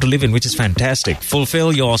live in, which is fantastic.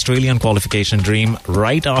 Fulfill your Australian qualification dream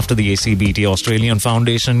right after the ACBT Australian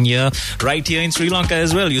Foundation year, right here in Sri Lanka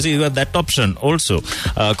as well. You see, you have that option also.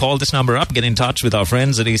 Call this number up, get in touch with our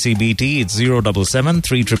friends at ACBT. It's 077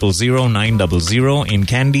 300 900. In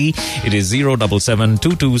Kandy, it is 077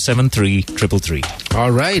 2273 333.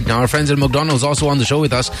 All right. Now, our friends at McDonald's also on the show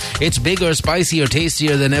with us. It's bigger, spicier,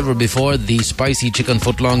 tastier than ever before. The spicy chicken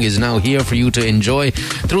footlong is now here for you to enjoy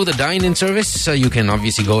through the dine-in service. You can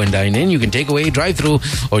obviously go and dine in. You can take away, drive through,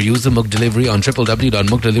 or use the McDelivery on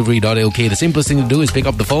www.mcdelivery.lk. The simplest thing to do is pick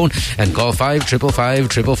up the phone and call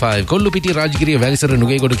 555-555. Kollupiti, Rajgiri, Velisara,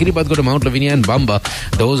 Nugego, to Kiribati, go to Mount Lavinia and Bamba.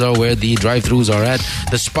 Those are where the drive-thrus are at.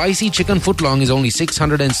 The spicy chicken footlong is only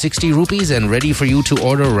 660 rupees and ready for you to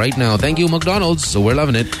order right now. Thank you, McDonald's. So we're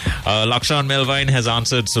loving it. Lakshan Melvine has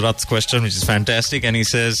answered Surat's question, which is fantastic. And he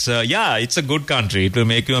says, yeah, it's a good country. It will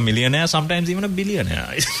make you a millionaire, sometimes even a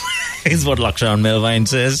billionaire. Is what Lakshan Melvine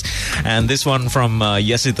says. And this one from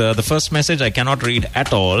Yesita. The first message I cannot read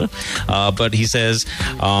at all, but he says,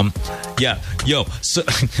 so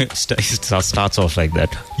it starts off like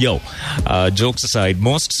that. Jokes aside,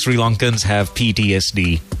 most Sri Lankans have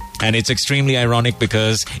PTSD. And it's extremely ironic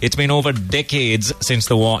because it's been over decades since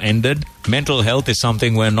the war ended. Mental health is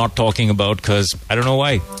something we're not talking about because I don't know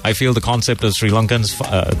why. I feel the concept of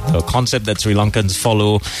the concept that Sri Lankans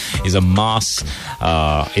follow is a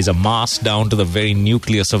mass down to the very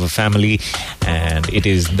nucleus of a family, and it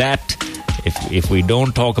is that if we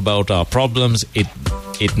don't talk about our problems, it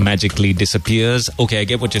magically disappears. Okay, I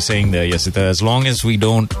get what you're saying there, Yesita. As long as we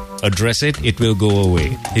don't address it, it will go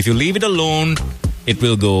away. If you leave it alone, it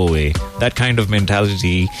will go away. That kind of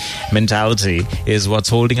mentality is what's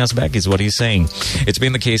holding us back, is what he's saying. It's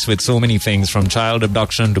been the case with so many things, from child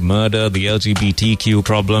abduction to murder, the LGBTQ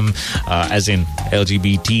problem, as in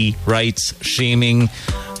LGBT rights, shaming,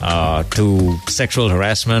 to sexual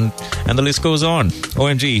harassment, and the list goes on.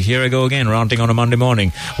 OMG, here I go again, ranting on a Monday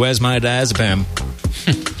morning. Where's my diazepam?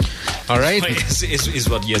 All right. Is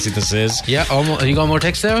what Yesita says. Yeah, you got more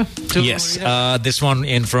text there? Yes. This one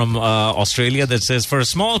in from Australia that says, for a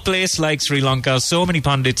small place like Sri Lanka, so many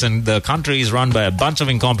pundits and the country is run by a bunch of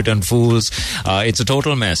incompetent fools. It's a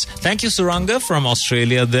total mess. Thank you, Suranga from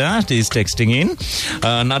Australia. That is texting in.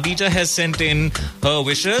 Nadija has sent in her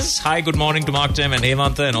wishes. Hi, good morning to Mark Jem and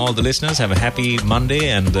Hemanta and all the listeners. Have a happy Monday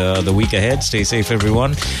and the week ahead. Stay safe,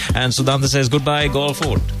 everyone. And Sudhanta says, goodbye, Golf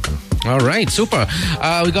Fort. All right, super.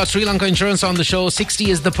 We got Sri Lanka Insurance on the show. 60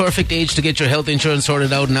 is the perfect age to get your health insurance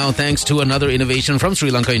sorted out now, thanks to another innovation from Sri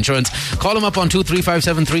Lanka Insurance. Call them up on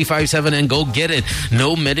 2357357 and go get it.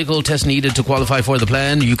 No medical test needed to qualify for the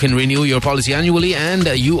plan. You can renew your policy annually and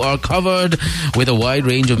you are covered with a wide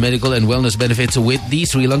range of medical and wellness benefits with the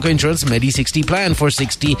Sri Lanka Insurance Medi60 plan for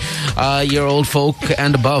 60-year-old folk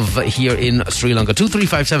and above here in Sri Lanka.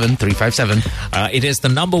 2357357. It is the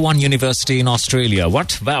number one university in Australia.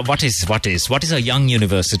 What is a young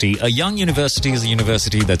university? A young university is a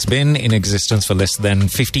university that's been in existence for less than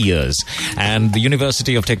 50 years. And the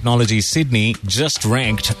University of Technology Sydney just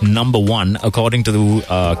ranked number one according to the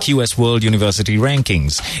QS World University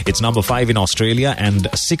Rankings. It's number 5 in Australia and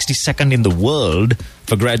 62nd in the world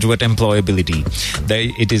for graduate employability.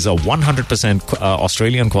 It is a 100%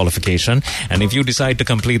 Australian qualification, and if you decide to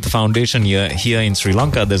complete the foundation year here in Sri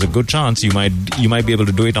Lanka, there's a good chance you might be able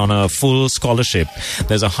to do it on a full scholarship.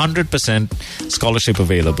 There's a 100% scholarship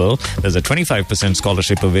available. There's a 25%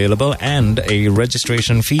 scholarship available, and a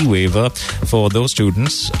registration fee waiver for those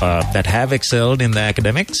students that have excelled in the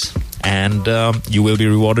academics, and you will be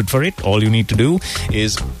rewarded for it. All you need to do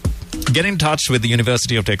is get in touch with the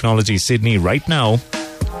University of Technology Sydney right now.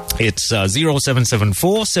 It's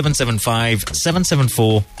 0774 775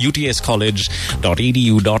 774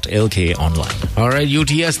 utscollege.edu.lk online. All right,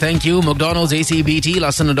 UTS, thank you. McDonald's, ACBT,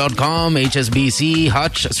 Lasana.com, HSBC,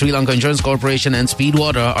 Hutch, Sri Lanka Insurance Corporation, and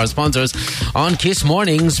Speedwater are sponsors on Kiss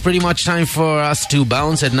Mornings. Pretty much time for us to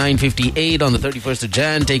bounce at 9:58 on the 31st of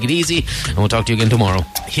Jan. Take it easy, and we'll talk to you again tomorrow.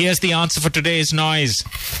 Here's the answer for today's noise.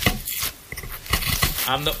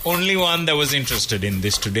 I'm the only one that was interested in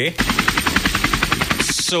this today.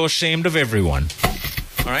 So ashamed of everyone.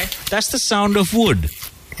 All right? That's the sound of wood.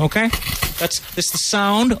 Okay? That's the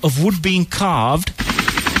sound of wood being carved.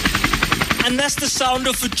 And that's the sound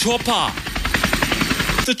of a chopper.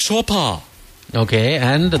 The chopper. Okay,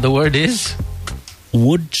 and the word is?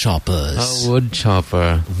 Wood choppers. A wood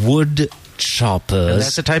chopper. Wood choppers. And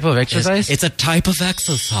that's a type of exercise? It's a type of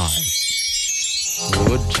exercise.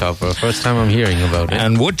 Wood chopper. First time I'm hearing about it.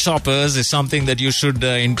 And wood choppers is something that you should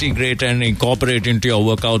integrate and incorporate into your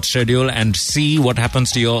workout schedule and see what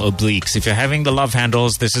happens to your obliques. If you're having the love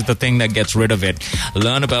handles, this is the thing that gets rid of it.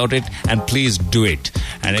 Learn about it and please do it.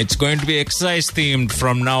 And it's going to be exercise themed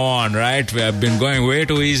from now on, right? We have been going way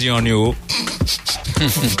too easy on you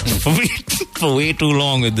for way too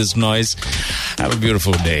long with this noise. Have a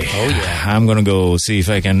beautiful day. Oh yeah. I'm going to go see if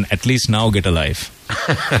I can at least now get a life.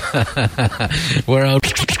 We're out.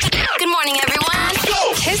 Good morning, everyone.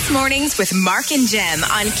 Kiss Mornings with Mark and Jem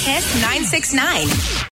on Kiss 969.